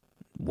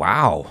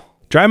 Wow.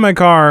 Drive My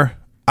Car.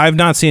 I've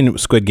not seen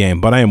Squid Game,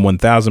 but I am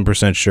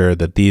 1,000% sure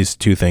that these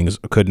two things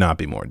could not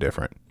be more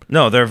different.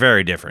 No, they're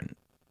very different.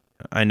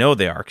 I know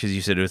they are because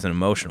you said it was an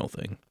emotional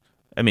thing.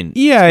 I mean,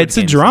 yeah, it's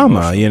a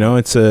drama. You know,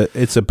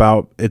 it's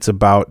about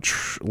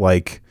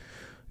like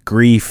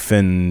grief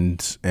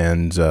and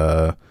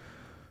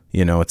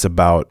you know, it's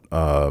about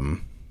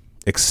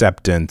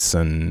acceptance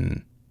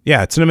and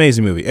yeah, it's an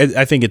amazing movie.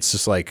 I think it's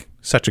just like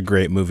such a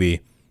great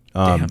movie.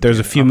 There's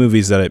a few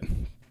movies that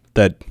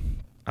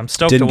I'm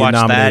stoked to watch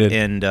that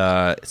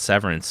and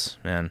Severance,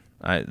 man.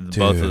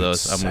 Both of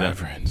those.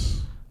 I'm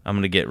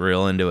gonna get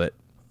real into it.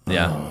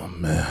 Yeah. Oh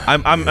man.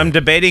 I'm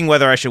debating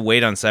whether I should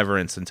wait on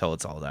Severance until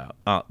it's all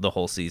out. The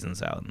whole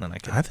season's out, and then I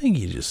can. I think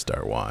you just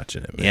start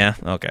watching it, man.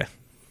 Yeah. Okay.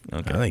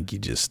 I think you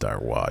just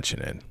start watching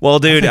it. Well,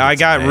 dude, I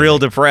got real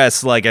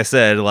depressed, like I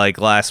said, like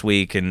last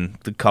week and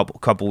the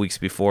couple weeks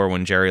before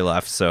when Jerry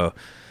left. So.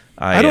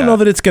 I don't know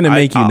that it's going to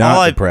make you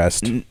not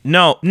depressed.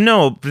 No.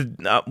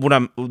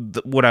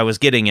 What I was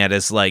getting at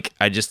is like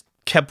I just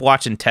kept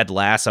watching Ted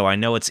Lasso. I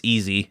know it's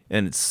easy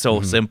and it's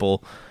so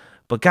simple,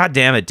 but god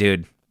damn it,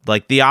 dude!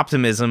 Like the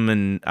optimism,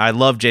 and I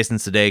love Jason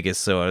Sudeikis,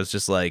 so I was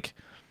just like,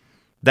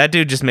 that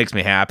dude just makes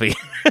me happy.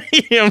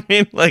 You know what I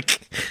mean?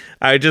 Like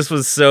I just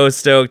was so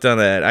stoked on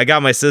that. I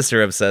got my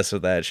sister obsessed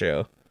with that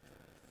show.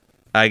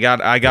 I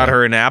got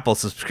her an Apple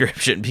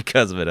subscription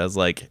because of it. I was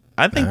like,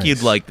 I think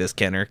you'd like this,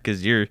 Kenner,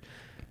 because you're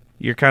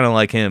kind of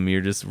like him.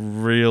 You're just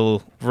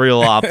real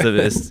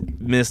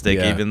optimistic,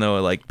 even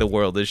though like the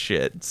world is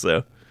shit.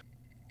 So,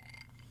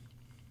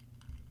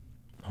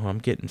 I'm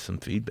getting some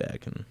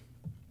feedback, and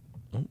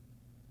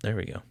there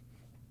we go.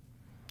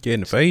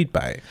 Getting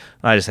feedback.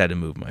 I just had to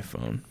move my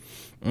phone.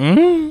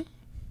 Mm-hmm.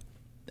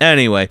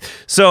 Anyway,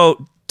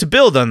 so to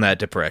build on that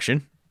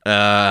depression,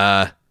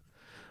 we're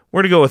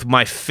gonna go with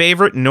my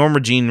favorite Norma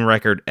Jean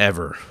record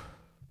ever,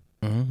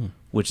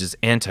 which is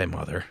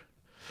Anti-Mother.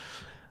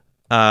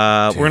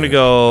 We're gonna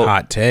go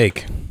hot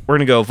take. We're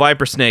gonna go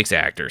Viper Snakes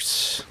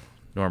Actors,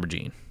 Norma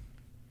Jean.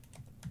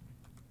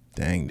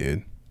 Dang,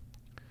 dude.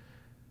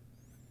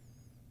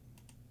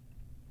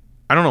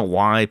 I don't know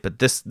why, but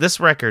this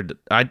record,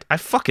 I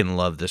fucking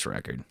love this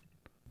record.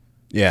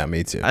 Yeah,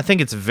 me too. I think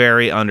it's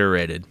very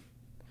underrated.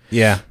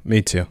 Yeah,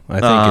 me too.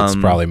 I think it's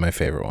probably my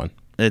favorite one.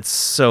 It's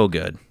so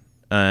good.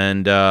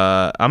 And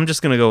I'm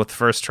just going to go with the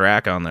first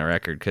track on the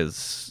record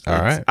because... All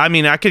right. I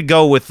mean, I could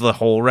go with the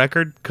whole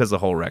record because the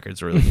whole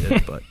record's really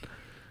good, but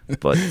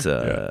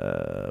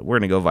we're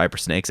going to go Viper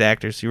Snakes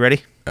Actors. You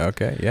ready?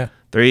 Okay, yeah.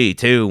 3,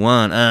 2,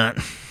 1,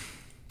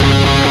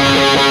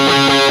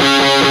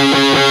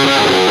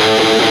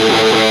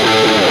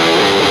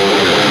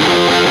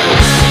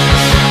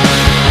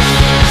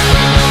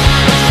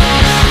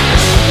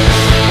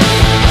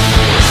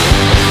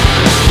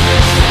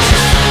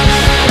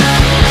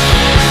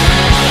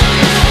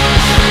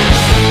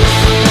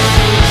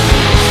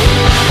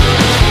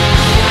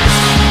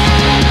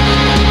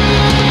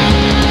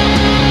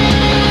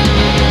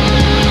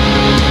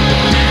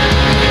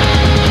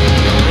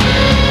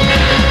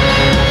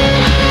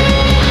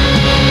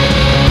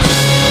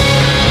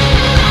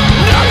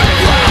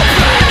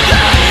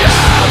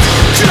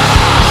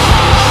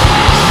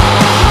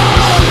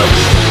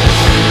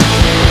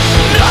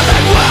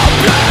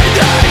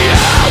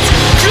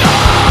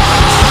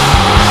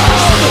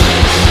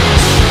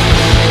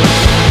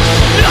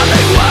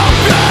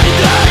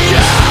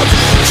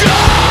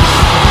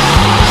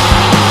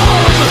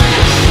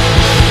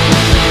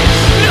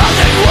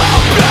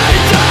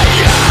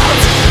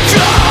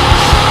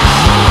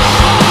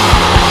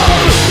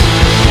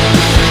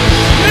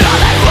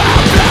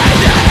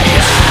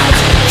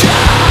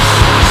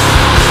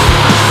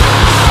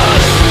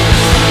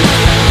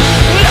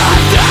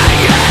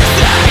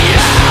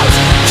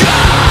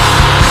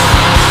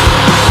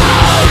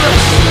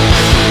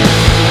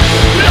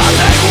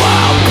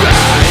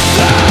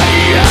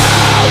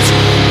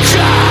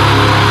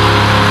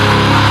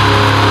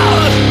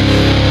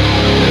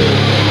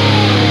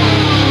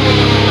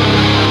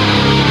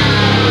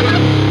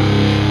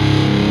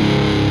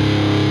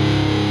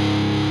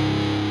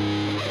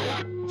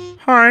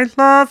 I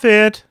love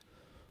it.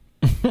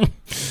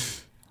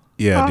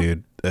 Yeah,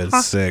 dude.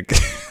 That's sick.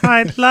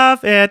 I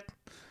love it.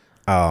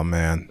 Oh,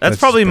 man. That's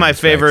probably my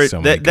favorite.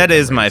 So that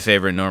is my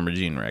favorite Norma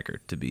Jean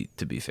record, to be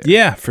fair.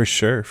 Yeah, for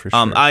sure.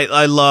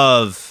 I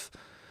love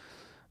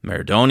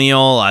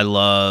Meridonial. I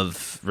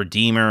love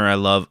Redeemer. I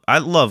love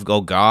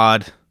Oh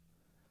God.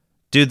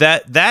 Dude,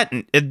 that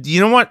you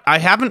know what? I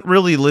haven't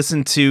really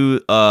listened to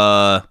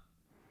the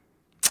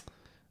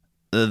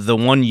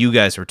one you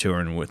guys were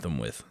touring with them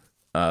with.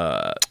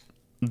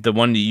 The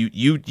one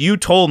you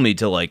told me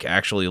to like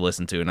actually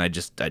listen to, and I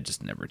just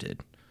never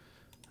did.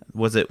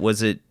 Was it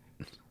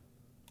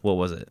what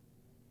was it?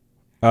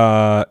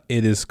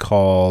 It is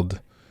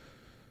called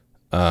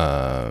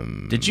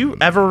Did you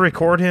ever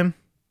record him?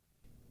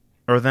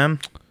 Or them,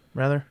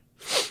 rather?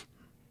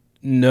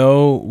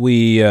 No,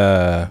 we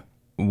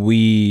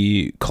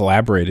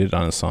collaborated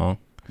on a song.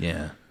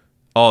 Yeah.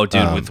 Oh,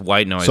 dude, with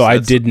White Noise. So I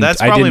didn't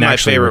probably my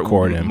actually favorite,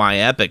 record him. my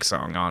epic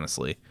song,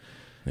 honestly.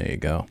 There you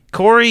go.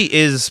 Corey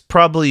is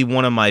probably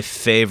one of my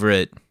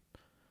favorite.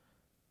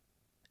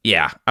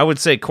 Yeah, I would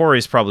say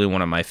Corey's probably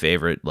one of my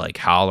favorite, like,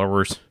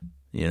 hollowers,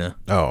 you know?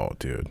 Oh,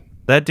 dude.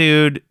 That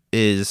dude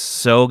is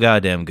so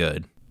goddamn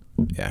good.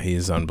 Yeah,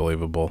 he's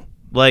unbelievable.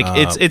 Like,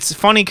 it's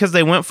funny because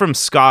they went from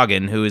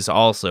Scoggin, who is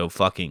also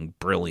fucking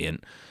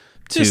brilliant,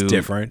 to... Just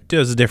different.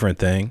 Does a different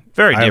thing.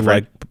 Very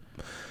different.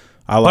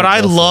 But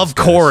I love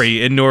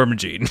Corey and Norma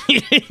Jean. You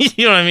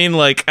know what I mean?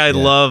 Like, I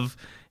love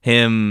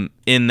him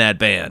in that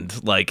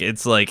band. Like,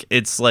 it's like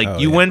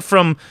you went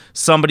from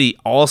somebody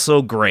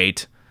also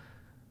great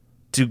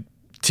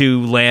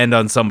to land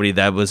on somebody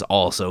that was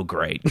also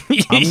great.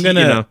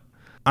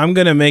 I'm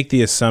gonna make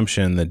the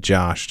assumption that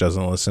Josh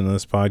doesn't listen to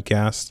this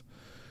podcast.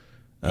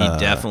 He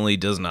definitely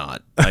does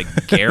not. I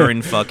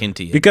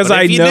guarantee you. Because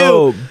I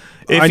know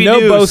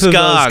both of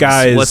those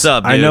guys. What's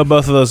up, dude? I know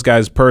both of those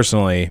guys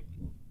personally,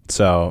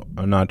 so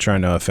I'm not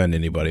trying to offend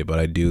anybody, but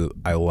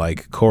I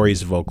like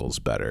Corey's vocals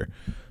better.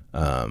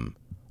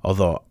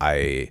 Although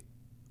I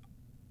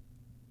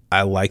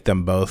like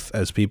them both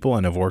as people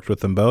and have worked with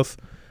them both,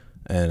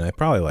 and I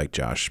probably like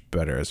Josh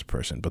better as a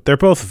person. But they're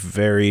both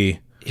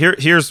very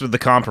here's the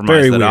compromise.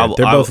 Very that weird.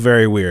 They're both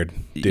very weird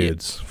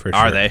dudes. For sure.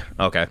 Are they?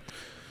 Okay.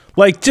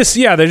 Like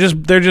they're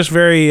just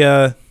very.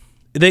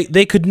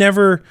 They could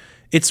never.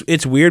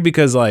 It's weird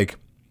because like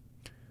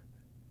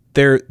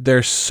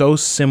they're so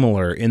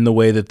similar in the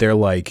way that they're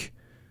like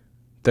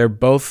they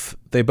both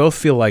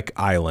feel like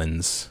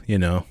islands, you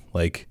know,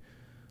 like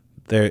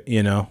they're,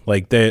 you know,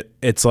 like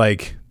it's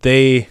like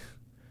they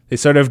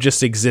sort of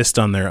just exist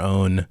on their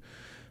own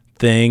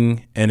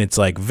thing, and it's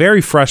like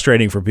very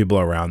frustrating for people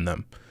around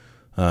them.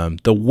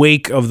 The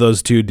wake of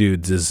those two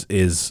dudes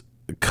is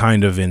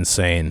kind of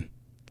insane.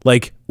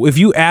 Like, if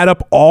you add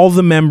up all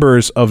the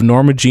members of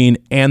Norma Jean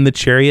and the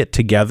Chariot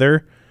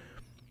together,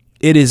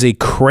 it is a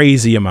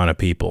crazy amount of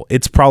people.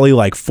 It's probably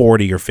like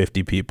 40 or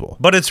 50 people.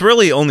 But it's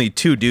really only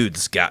two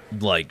dudes got,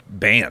 like,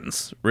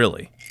 bands,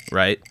 really,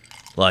 right?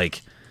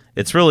 Like,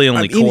 it's really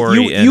only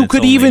Corey and you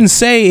could even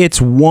say it's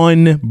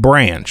one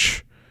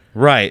branch.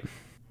 Right.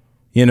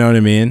 You know what I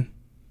mean?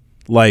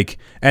 Like,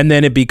 and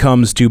then it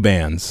becomes two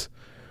bands.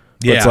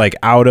 Yeah. It's like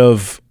out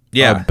of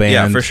Yeah, band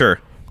yeah, for sure.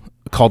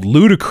 called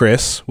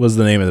Ludacris was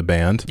the name of the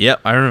band.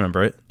 Yep, I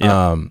remember it.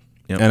 Yep.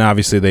 Yep. And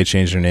obviously they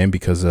changed their name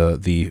because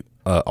the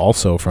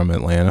also from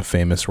Atlanta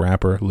famous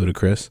rapper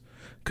Ludacris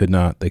could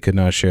not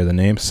share the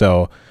name.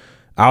 So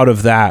out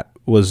of that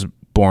was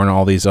born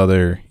all these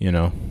other,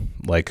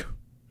 like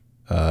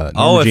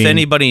if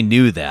anybody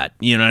knew that,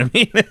 you know what I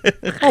mean?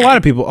 a lot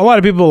of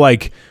people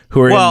like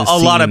who are in the a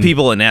lot of scene-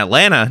 people in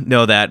Atlanta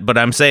know that, but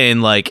I'm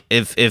saying like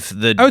if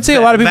the I would say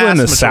a lot of people in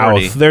the vast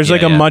majority- South. There's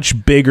like a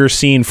much bigger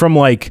scene from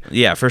like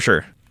yeah, for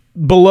sure.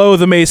 below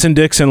the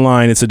Mason-Dixon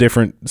line. It's a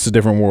different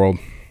world.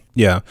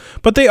 Yeah,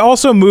 but they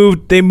also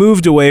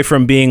moved away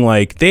from being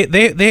like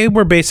they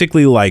were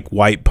basically like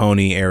White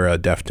Pony era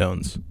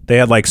Deftones. They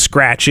had like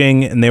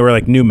scratching and they were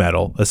like nu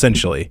metal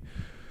essentially.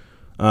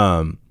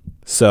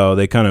 So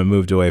they kind of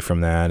moved away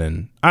from that,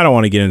 and I don't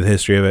want to get into the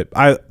history of it.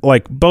 I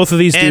like both of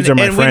these dudes are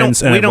my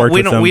friends, and I've worked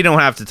with them. We don't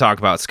have to talk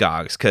about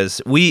Skogs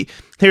because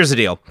here's the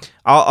deal.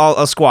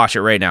 I'll squash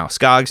it right now.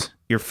 Skogs,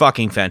 you're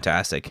fucking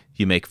fantastic.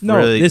 You make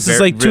this is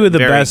like two of the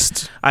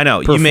best. I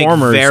know you make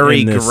performers very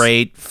in this.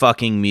 great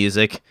fucking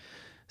music,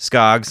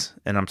 Skogs,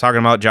 and I'm talking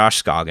about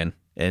Josh Scoggin.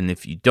 And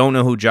if you don't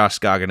know who Josh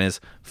Scoggin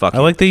is, fuck. I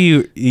like that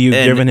you've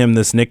given him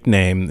this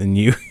nickname, and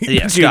you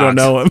yeah, you don't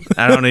know him.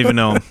 I don't even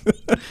know him.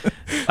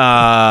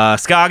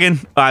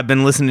 Scoggin, I've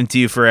been listening to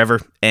you forever,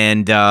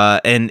 and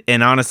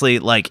honestly,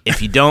 like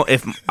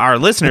if our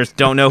listeners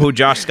don't know who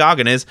Josh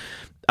Scoggin is,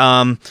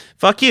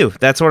 fuck you.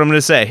 That's what I'm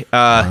gonna say.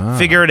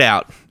 Figure it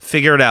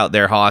out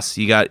there, Hoss.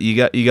 You got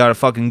a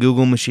fucking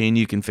Google machine.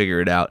 You can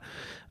figure it out.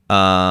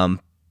 But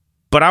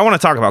I want to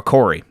talk about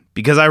Corey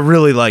because I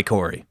really like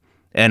Corey,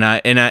 and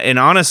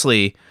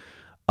honestly,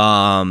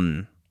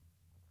 it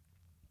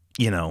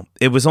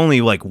was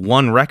only like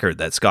one record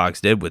that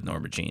Skogs did with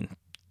Norma Jean.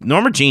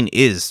 Norma Jean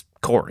is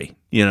Corey.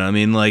 You know what I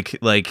mean?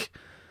 Like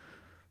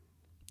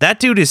that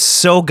dude is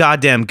so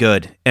goddamn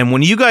good. And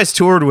when you guys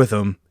toured with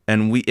him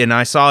and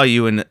I saw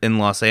you in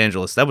Los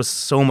Angeles, that was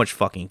so much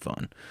fucking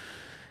fun.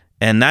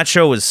 And that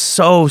show was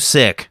so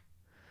sick.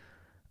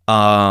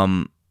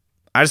 I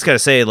just got to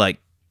say, like,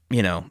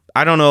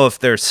 I don't know if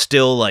there's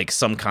still like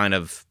some kind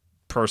of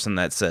person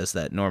that says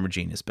that Norma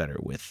Jean is better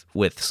with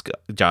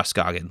Josh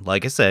Scoggin.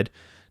 Like I said,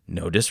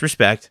 no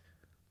disrespect.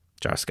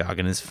 Josh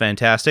Scoggin is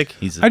fantastic.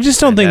 I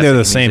just don't think they're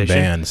the same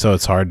musician. band, so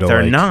it's hard to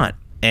They're like... not.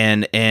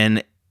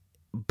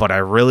 But I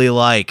really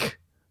like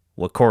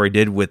what Corey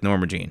did with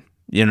Norma Jean.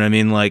 You know what I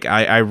mean? Like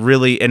I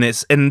really,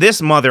 this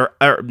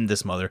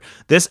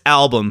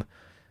album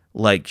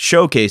like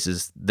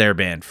showcases their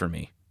band for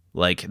me.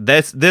 Like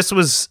this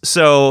was,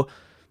 so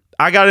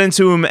I got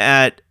into him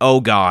at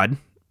Oh God,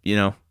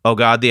 Oh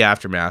God, The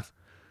Aftermath,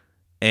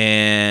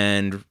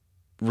 and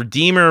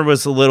Redeemer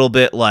was a little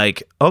bit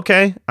like,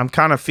 okay, I'm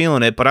kind of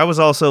feeling it, but I was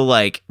also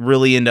like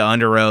really into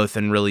Under Oath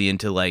and really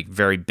into like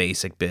very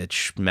basic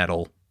bitch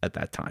metal at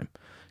that time,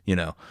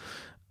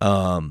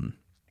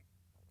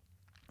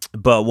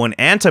 But when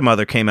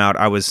Anti-Mother came out,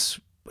 I was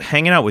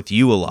hanging out with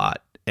you a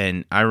lot,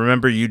 and I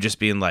remember you just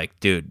being like,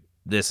 dude,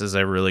 this is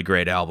a really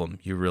great album.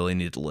 You really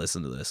need to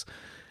listen to this.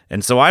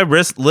 And so I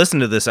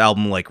listened to this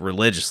album like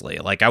religiously.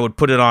 Like I would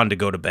put it on to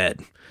go to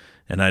bed,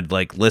 and I'd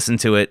like listen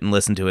to it and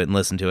listen to it and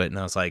listen to it, and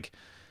I was like,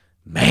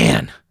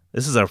 man,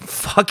 this is a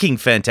fucking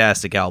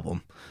fantastic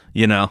album,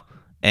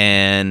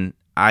 And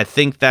I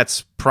think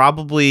that's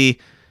probably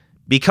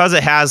because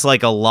it has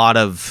like a lot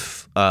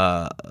of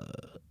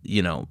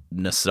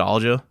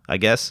nostalgia, I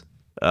guess,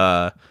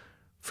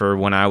 for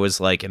when I was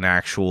like an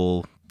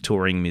actual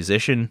touring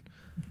musician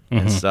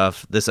and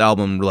stuff. This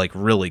album like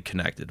really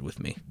connected with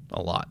me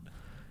a lot.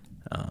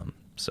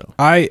 So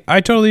I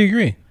totally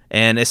agree.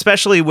 And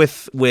especially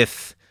with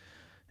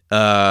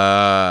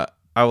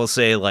I will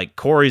say like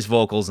Corey's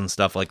vocals and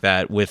stuff like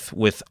that,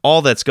 with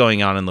all that's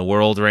going on in the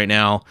world right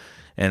now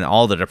and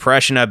all the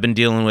depression I've been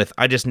dealing with,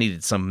 I just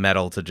needed some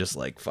metal to just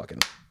like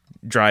fucking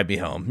drive me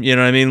home. You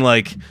know what I mean?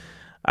 Like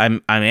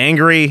I'm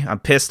angry, I'm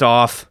pissed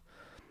off,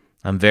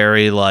 I'm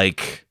very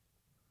like,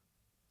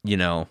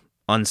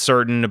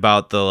 uncertain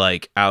about the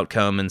like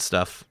outcome and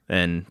stuff,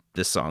 and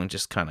this song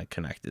just kind of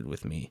connected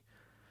with me.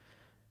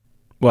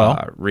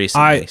 Well,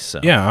 recently,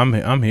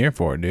 I'm here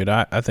for it, dude.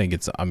 I think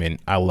it's. I mean,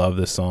 I love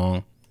this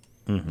song.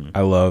 Mm-hmm.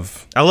 I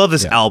love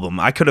this album.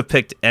 I could have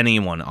picked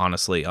anyone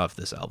honestly off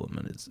this album,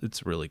 and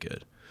it's really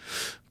good.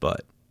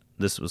 But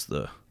this was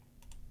the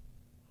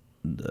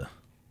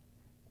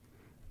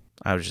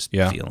I was just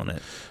feeling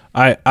it.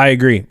 I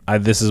agree.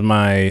 This is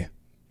my,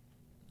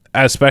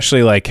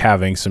 especially like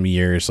having some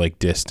years like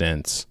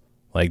distance.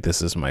 Like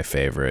this is my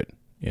favorite.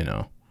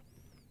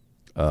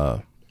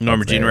 Norma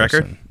Jean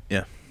record.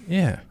 Yeah.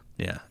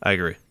 Yeah, I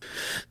agree.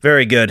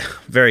 Very good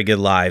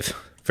live.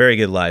 Very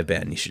good live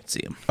band. You should see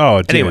them.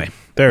 Oh, dude, anyway,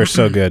 they're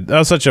so good. That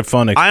was such a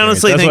fun experience. I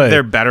honestly think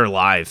they're better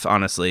live.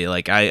 Honestly,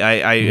 like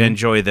I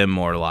enjoy them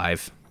more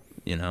live.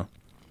 Learned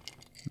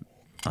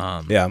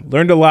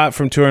a lot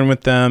from touring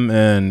with them,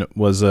 and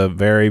was a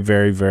very,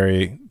 very,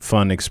 very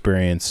fun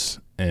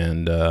experience.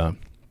 And I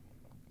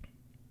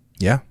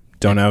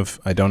don't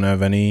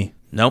have any.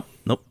 Nope.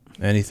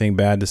 anything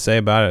bad to say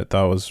about it. I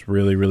thought it was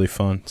really, really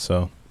fun.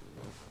 So,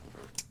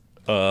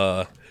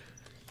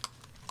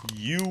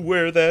 you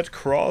wear that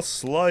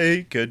cross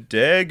like a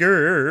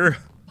dagger.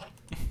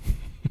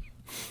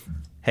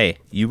 Hey,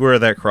 you wear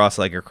that cross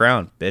like a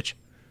crown, bitch.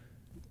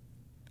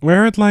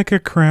 wear it like a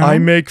crown. I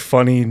make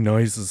funny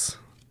noises.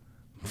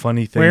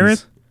 Funny things. Wear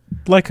it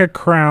like a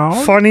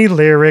crown. Funny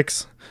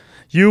lyrics.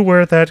 You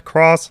wear that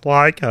cross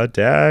like a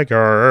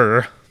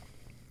dagger.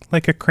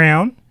 Like a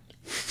crown.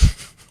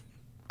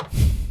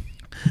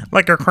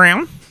 Like a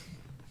crown?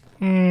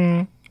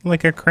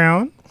 Like a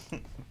crown.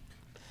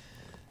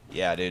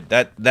 Yeah, dude.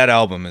 That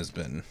album has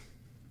been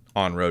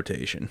on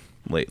rotation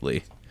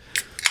lately.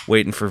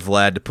 Waiting for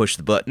Vlad to push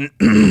the button.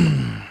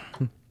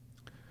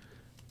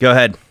 Go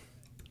ahead.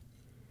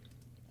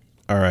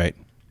 All right.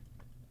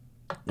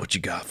 What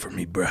you got for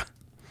me, bruh?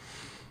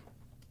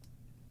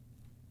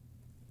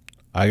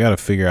 I got to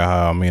figure out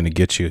how I'm going to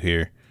get you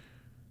here.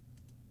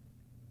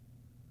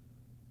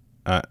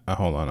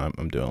 Hold on.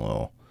 I'm doing a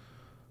little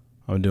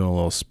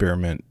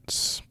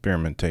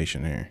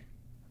experimentation here.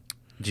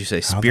 Did you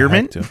say How the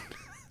heck spearmint?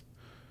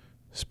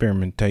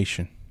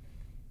 Experimentation.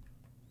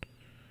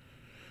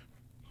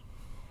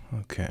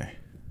 Okay.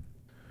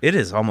 It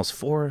is almost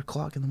 4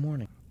 o'clock in the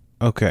morning.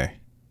 Okay.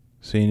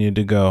 So you need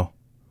to go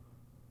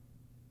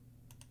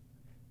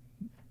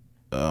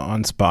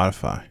on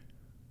Spotify.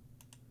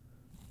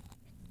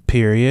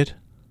 Period.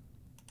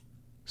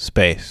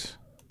 Space.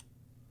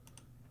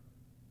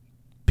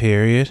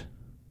 Period.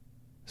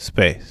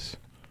 Space.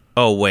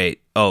 Oh,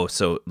 wait. Oh,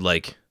 so,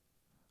 like,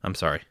 I'm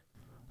sorry.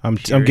 I'm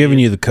giving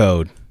you the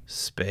code.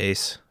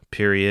 Space,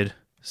 period,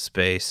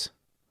 space.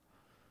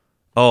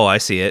 Oh, I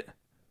see it.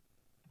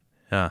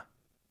 Yeah.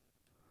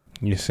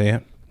 You see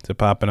it? Is it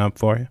popping up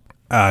for you?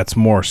 It's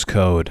Morse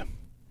code.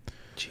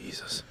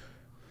 Jesus.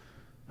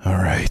 All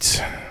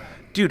right.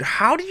 Dude,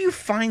 how do you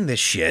find this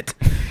shit?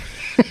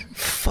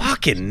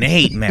 Fucking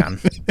Nate, man.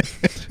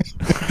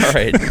 All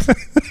right.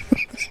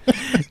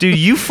 Dude,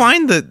 you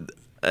find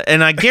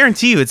and I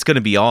guarantee you it's going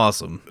to be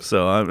awesome.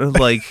 So I'm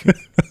like,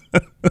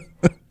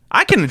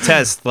 I can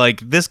attest, like,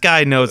 this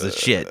guy knows his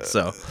shit,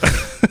 so.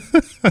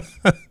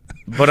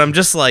 But I'm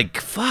just like,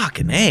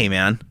 fucking A,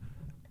 man.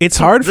 It's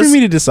hard for me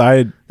to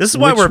decide. This is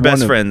why we're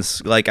best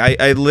friends. Like,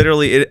 I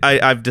literally,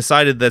 I've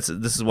decided this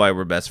is why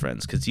we're best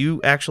friends. Because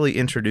you actually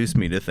introduced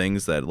me to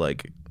things that,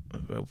 like,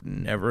 I would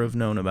never have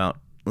known about.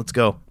 Let's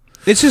go.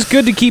 It's just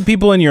good to keep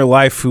people in your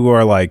life who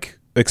are, like,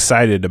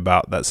 excited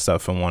about that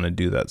stuff and want to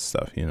do that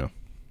stuff, you know?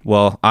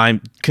 Well,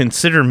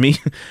 consider me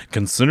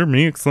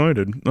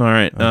excited. All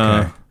right.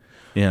 Okay.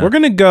 Yeah. We're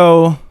going to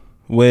go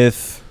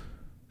with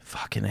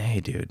fucking A,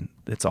 dude.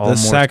 It's all the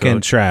Morse second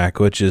code. track,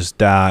 which is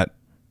dot,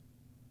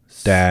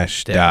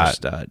 dash, dot,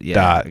 Yeah,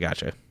 dot, I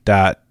gotcha.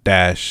 dot,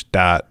 dash,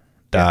 dot,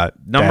 dot,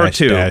 Number dash,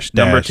 two. dash,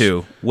 Number dash,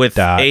 two. With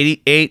dot,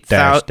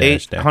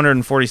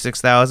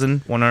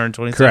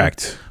 846,127.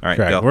 Correct. All right,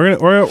 correct. go. We're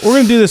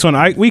gonna do this one.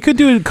 We could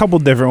do a couple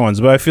different ones,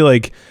 but I feel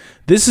like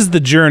this is the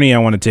journey I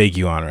want to take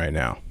you on right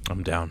now.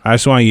 I'm down. I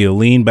just want you to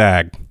lean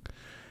back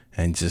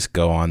and just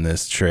go on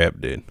this trip,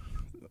 dude.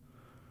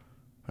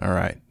 All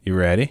right, you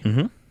ready?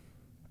 Mm-hmm. All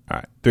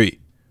right, 3,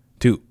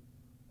 2,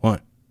 1,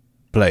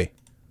 play.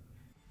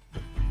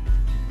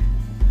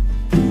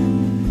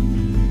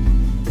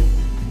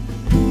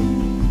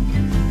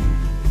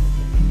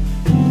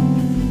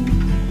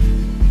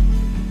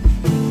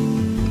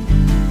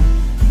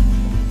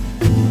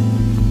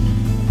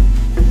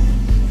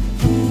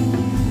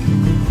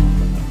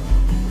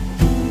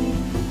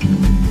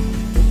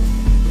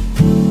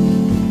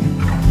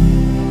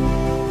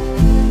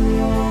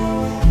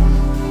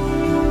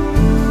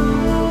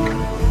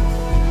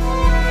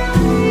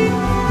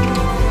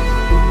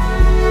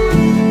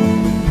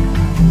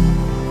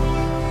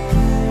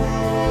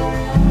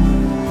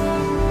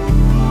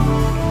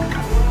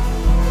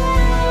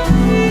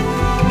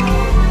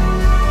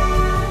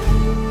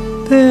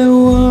 There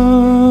was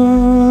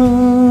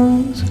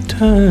a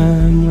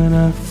time when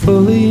I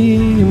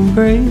fully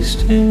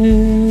embraced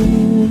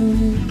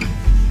it,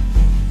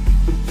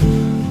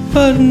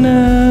 but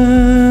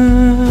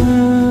now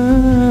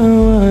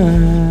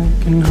I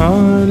can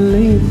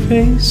hardly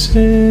face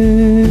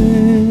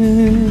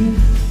it.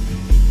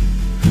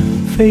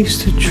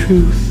 Face the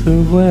truth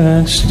of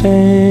where I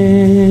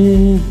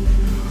stand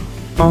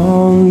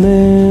on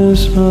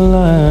this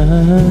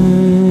line.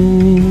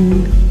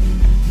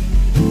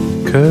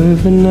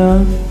 Curving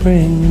up,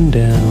 bringing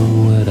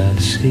down what I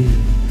see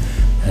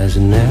as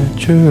a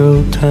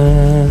natural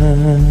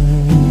time.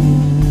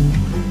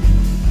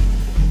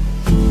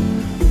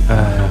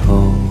 I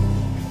hope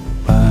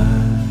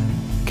I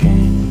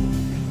can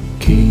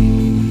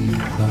keep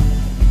up.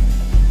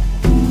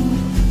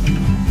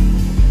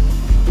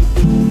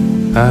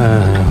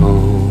 I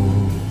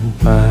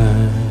hope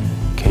I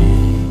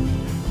can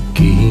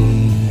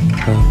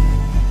keep up.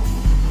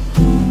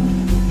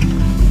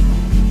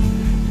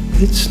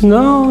 It's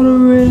not a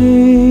race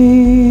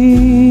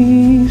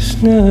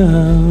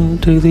now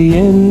to the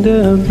end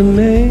of the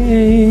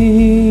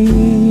maze,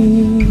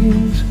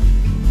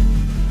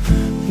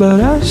 But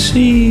I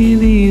see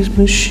these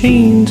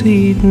machines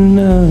eating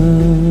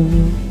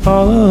up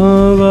all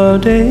of our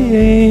days,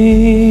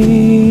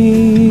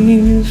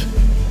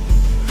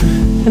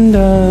 and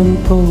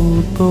I'm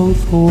pulled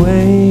both ways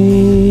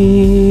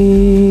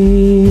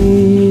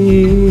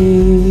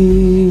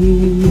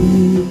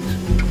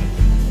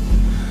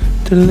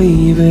to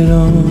leave it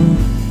on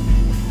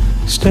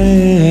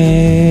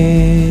stay.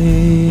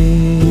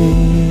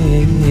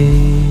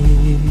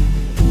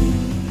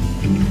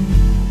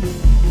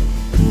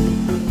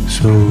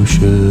 So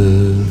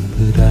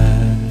should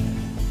I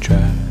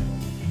try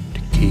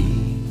to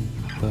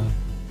keep up?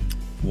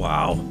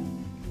 Wow.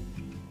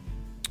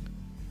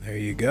 There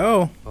you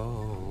go.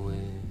 Or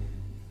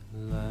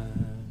will I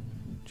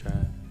try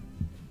to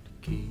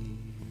keep?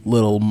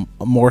 Little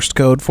Morse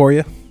code for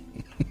you.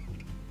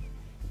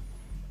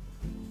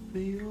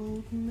 The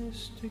old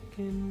mystic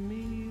in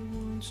me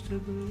wants to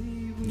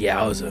believe we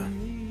Yowza.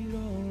 don't need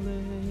all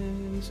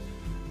this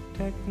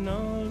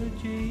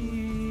technology.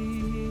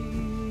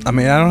 I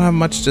mean, I don't have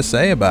much to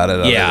say about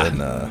it. Yeah. Other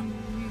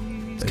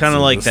than, It's kind of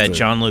like just that a-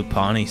 John Luke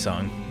Pawnee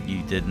song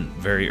you did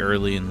very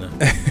early in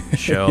the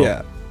show.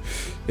 Yeah.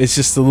 It's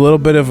just a little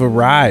bit of a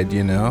ride,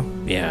 you know?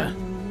 Yeah.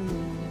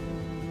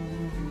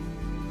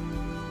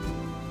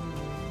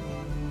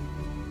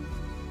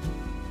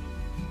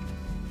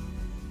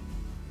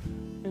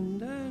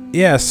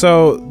 Yeah,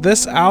 so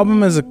this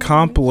album is a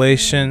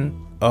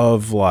compilation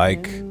of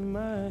like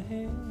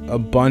a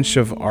bunch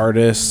of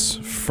artists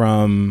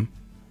from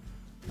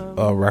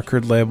a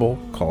record label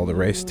called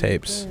Erased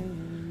Tapes.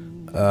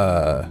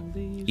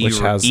 Which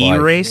has like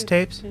erase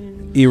tapes?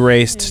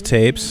 Erased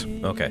Tapes.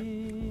 Okay.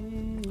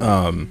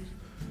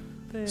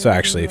 So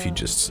actually if you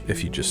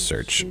just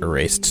search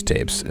Erased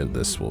Tapes,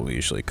 this will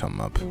usually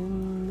come up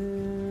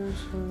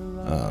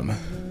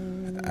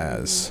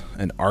as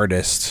an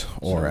artist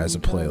or as a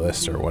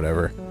playlist or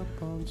whatever.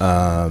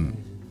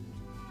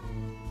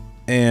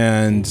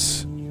 And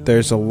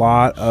there's a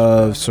lot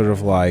of sort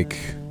of like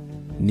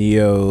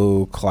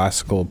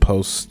neo-classical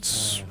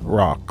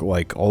post-rock,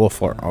 like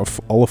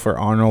Olafur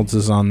Arnolds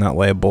is on that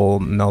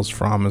label, Nels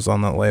Fromm is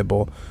on that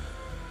label.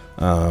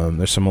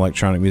 There's some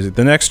electronic music.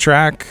 The next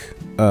track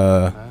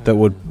that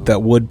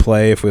would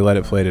play if we let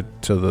it play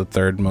to the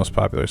third most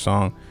popular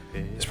song,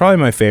 it's probably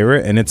my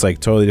favorite, and it's like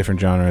totally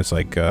different genre. It's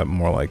like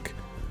more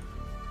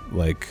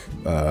like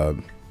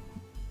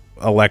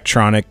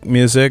electronic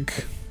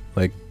music,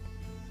 like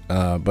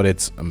but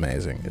it's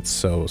amazing. It's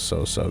so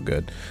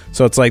good.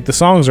 So it's like the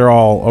songs are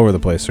all over the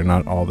place. They're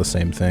not all the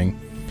same thing.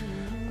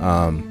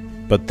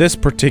 But this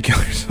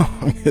particular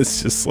song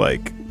is just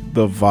like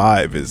the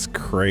vibe is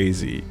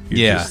crazy.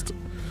 You're just,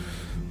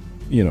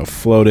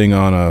 floating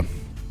on a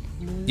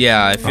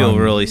Yeah, I feel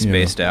really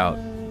spaced out,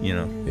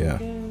 yeah.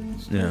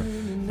 Yeah.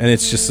 And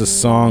it's just a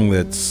song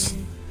it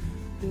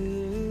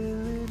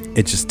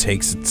just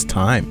takes its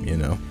time,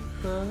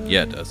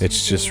 Yeah, it does.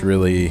 It's just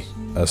really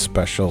a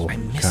special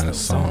kind of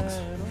song.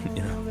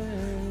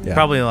 Yeah.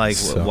 Probably like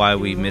So- why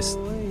we missed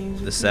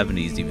the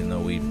 70s, even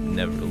though we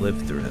never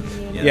lived through them.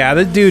 Yeah,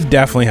 the dude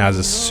definitely has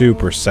a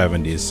super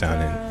 70s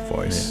sounding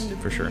voice. Yeah,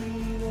 for sure.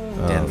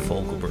 Dan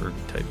Fogelberg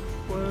type.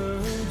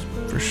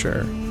 For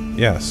sure.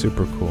 Yeah,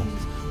 super cool.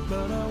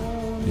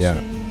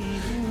 Yeah.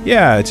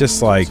 Yeah, it's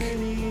just like,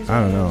 I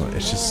don't know,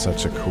 it's just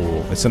such a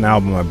cool, it's an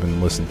album I've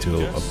been listening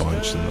to a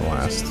bunch in the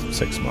last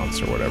 6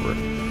 months or whatever.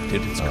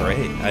 Dude, it's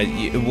great.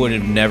 It would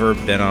have never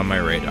been on my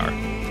radar.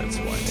 That's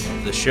why I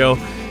love the show.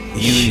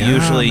 You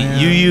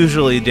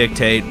usually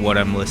dictate what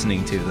I'm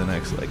listening to the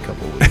next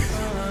couple weeks.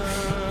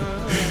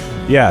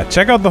 Yeah,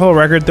 check out the whole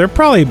record.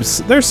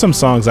 There's some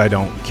songs I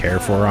don't care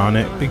for on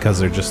it because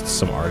they're just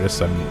some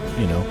artists I'm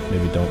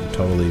maybe don't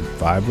totally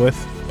vibe with.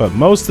 But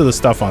most of the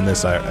stuff on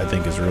this I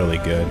think is really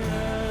good.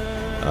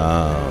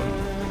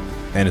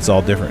 And it's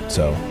all different,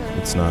 so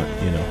it's not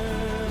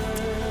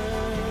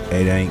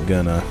it ain't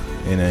gonna.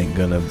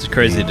 It's a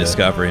crazy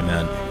discovery,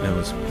 man. It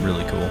was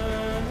really cool.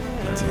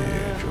 Dude,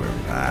 we're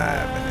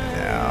vibing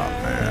it out,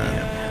 man.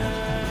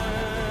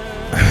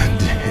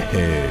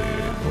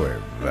 Dude, we're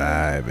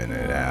vibing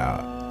it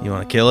out. You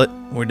want to kill it?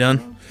 We're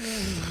done?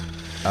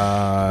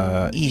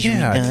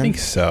 Yeah, I think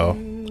so.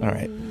 All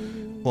right.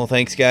 Well,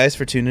 thanks, guys,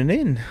 for tuning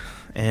in.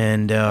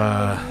 And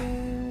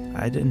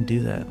I didn't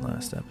do that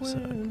last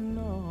episode.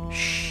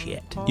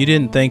 Shit. You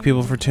didn't thank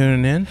people for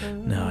tuning in?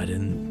 No, I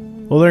didn't.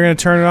 Well, they're gonna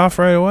turn it off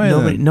right away.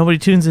 Nobody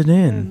tunes it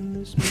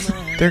in.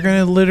 They're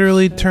gonna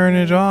literally turn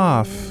it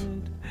off.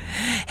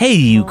 Hey,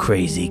 you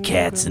crazy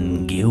cats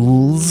and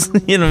ghouls.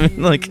 You know what I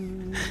mean? Like,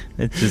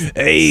 it's just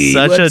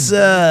What's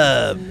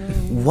up?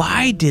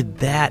 Why did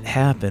that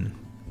happen?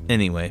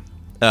 Anyway,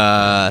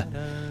 yeah.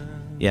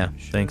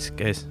 Thanks,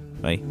 guys.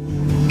 Bye.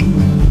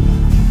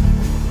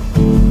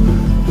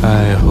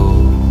 I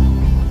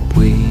hope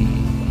we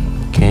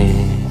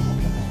can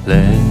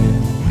let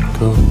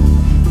go.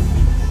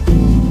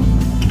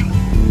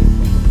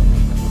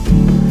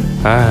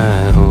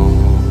 I